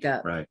wife make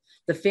up, right,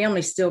 the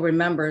family still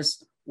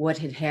remembers what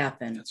had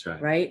happened. That's right.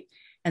 Right.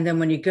 And then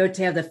when you go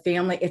to have the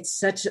family, it's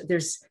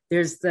there's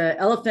the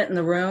elephant in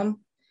the room,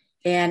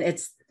 and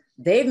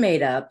they've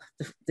made up,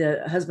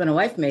 the husband and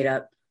wife made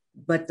up,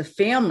 but the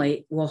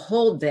family will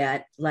hold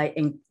that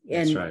and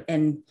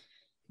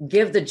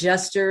give the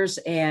gestures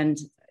and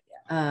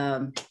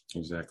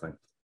exactly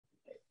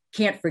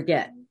can't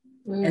forget.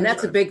 And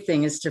that's a big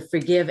thing, is to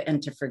forgive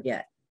and to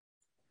forget.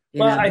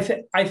 Well,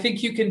 I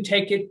think you can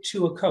take it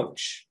to a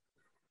coach.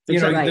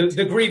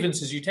 The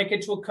grievances, you take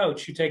it to a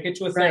coach, you take it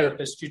to a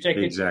therapist, you take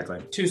it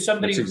to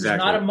somebody who's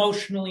not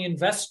emotionally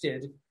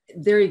invested.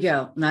 There you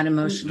go. Not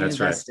emotionally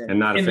invested. Right. And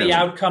not in the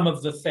outcome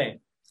of the thing.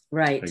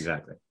 Right.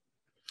 Exactly.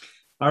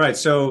 All right.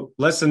 So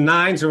lesson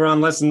 9, so we're on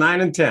lesson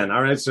 9 and 10.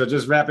 All right. So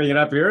just wrapping it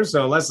up here.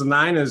 So lesson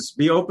 9 is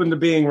be open to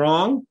being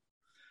wrong,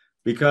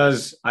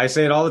 because I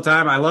say it all the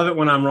time. I love it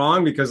when I'm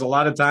wrong, because a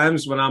lot of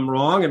times when I'm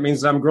wrong, it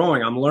means I'm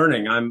growing, I'm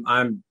learning,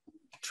 I'm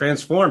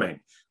transforming,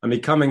 I'm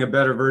becoming a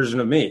better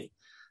version of me.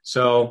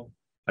 So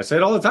I say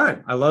it all the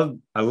time. I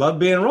love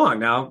being wrong.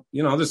 Now,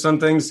 there's some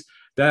things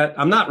that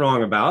I'm not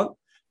wrong about,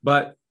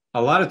 but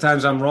a lot of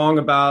times I'm wrong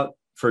about,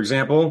 for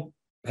example,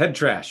 head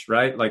trash,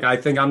 right? Like I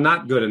think I'm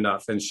not good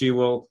enough, and she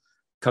will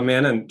come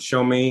in and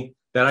show me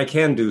that I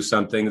can do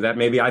something that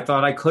maybe I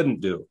thought I couldn't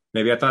do.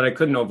 Maybe I thought I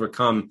couldn't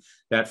overcome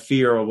that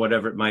fear or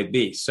whatever it might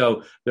be.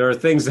 So there are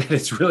things that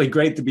it's really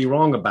great to be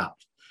wrong about,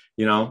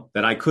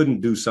 that I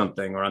couldn't do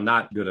something or I'm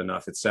not good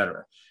enough, et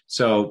cetera.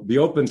 So be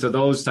open to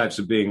those types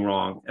of being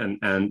wrong and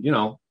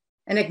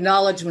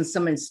acknowledge when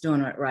someone's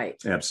doing it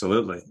right.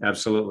 Absolutely.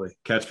 Absolutely.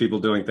 Catch people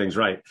doing things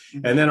right.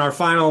 Mm-hmm. And then our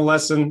final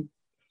lesson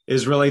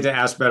is really to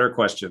ask better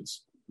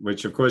questions,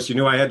 which of course, you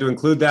knew I had to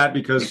include that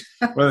because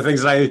one of the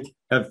things I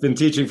have been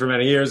teaching for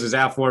many years is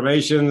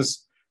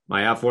affirmations.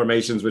 My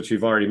affirmations, which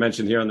we've already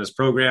mentioned here on this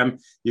program.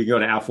 You can go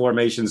to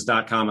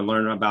affirmations.com and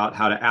learn about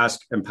how to ask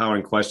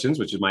empowering questions,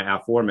 which is my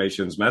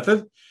affirmations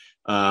method.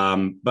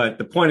 But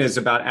the point is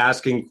about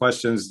asking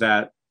questions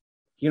that,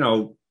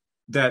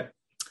 that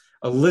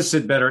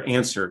elicit better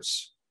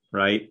answers,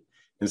 right?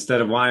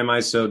 Instead of why am I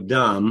so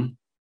dumb?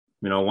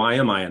 Why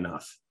am I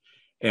enough?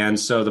 And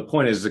so the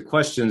point is the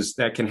questions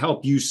that can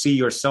help you see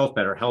yourself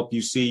better, help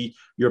you see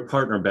your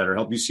partner better,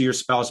 help you see your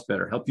spouse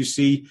better, help you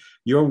see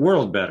your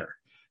world better.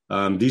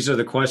 These are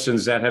the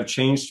questions that have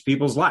changed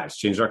people's lives,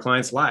 changed our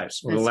clients'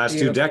 lives over the last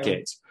 2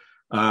 decades.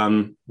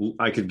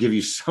 I could give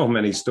you so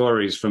many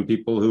stories from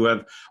people who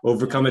have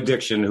overcome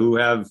addiction, who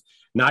have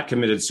not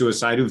committed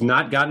suicide, who've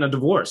not gotten a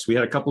divorce. We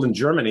had a couple in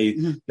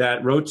Germany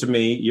that wrote to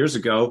me years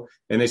ago,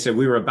 and they said,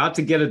 we were about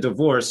to get a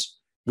divorce.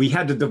 We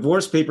had the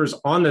divorce papers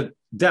on the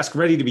desk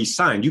ready to be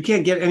signed. You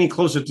can't get any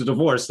closer to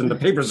divorce than the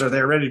papers are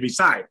there ready to be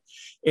signed.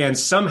 And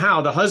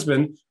somehow the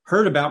husband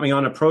heard about me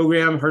on a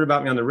program, heard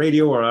about me on the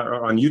radio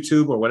or on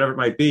YouTube or whatever it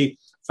might be,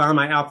 found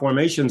my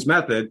affirmations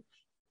method,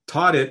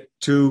 taught it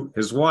to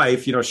his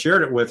wife,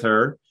 shared it with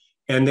her,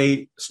 and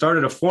they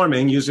started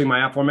affirming using my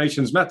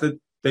affirmations method.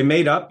 They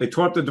made up, they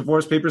tore up the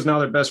divorce papers. Now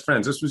they're best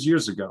friends. This was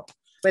years ago.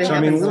 But so,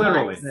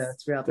 literally,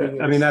 that's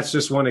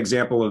just one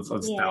example of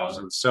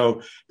thousands.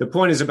 So the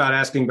point is about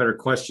asking better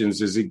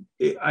questions.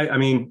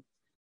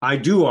 I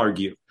do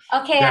argue.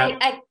 Okay.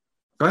 I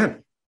go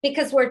ahead.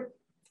 Because we're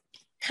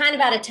kind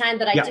of out of time,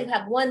 but I do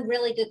have one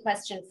really good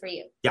question for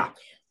you. Yeah.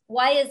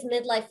 Why is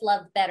midlife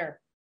love better?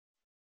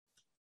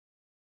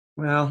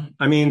 Well,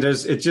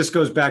 it just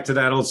goes back to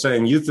that old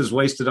saying, youth is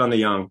wasted on the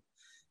young.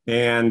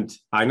 And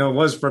I know it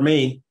was for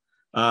me.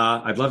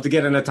 I'd love to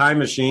get in a time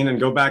machine and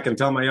go back and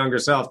tell my younger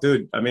self,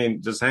 dude,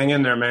 just hang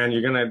in there, man.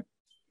 You're going to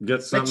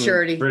get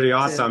something pretty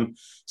awesome. Too.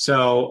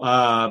 So,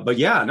 but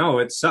yeah, no,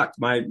 it sucked.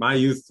 My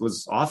youth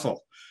was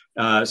awful.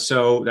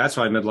 So that's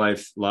why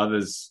midlife love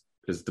is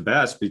the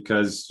best,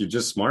 because you're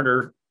just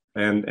smarter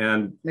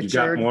and you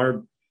got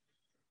more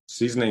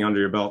seasoning under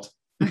your belt.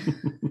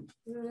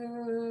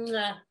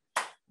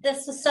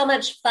 This was so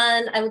much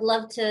fun. I would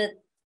love to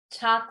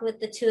talk with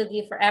the two of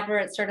you forever.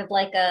 It's sort of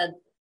like a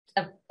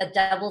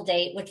double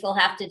date, which we'll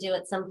have to do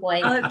at some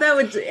point. That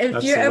would,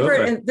 if you're ever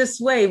in this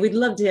way, we'd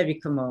love to have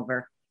you come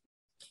over.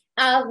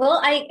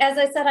 Well, as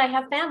I said, I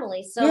have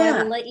family, so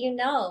I will let you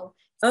know.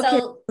 Okay, so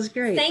that was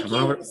great. Thank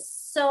you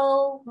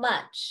so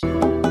much.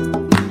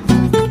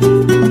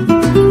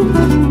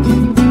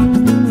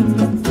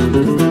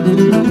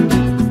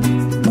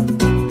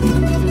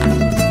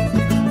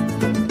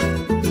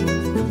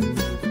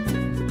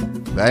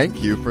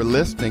 Thank you for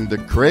listening to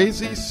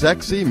Crazy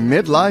Sexy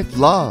Midlife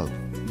Love.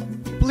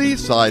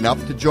 Please sign up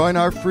to join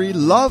our free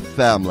love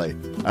family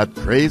at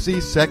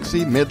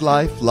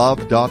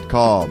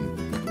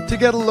crazysexymidlifelove.com to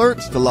get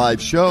alerts to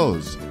live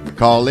shows,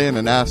 call in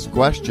and ask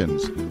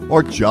questions,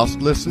 or just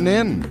listen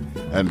in.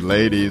 And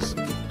ladies,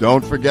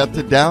 don't forget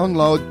to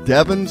download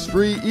Devin's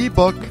free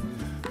ebook,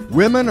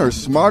 Women Are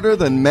Smarter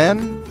Than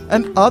Men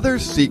and Other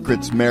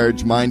Secrets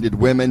Marriage-Minded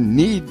Women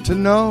Need to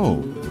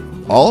Know.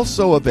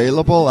 Also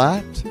available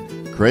at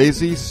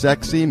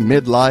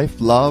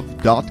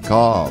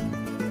crazysexymidlifelove.com.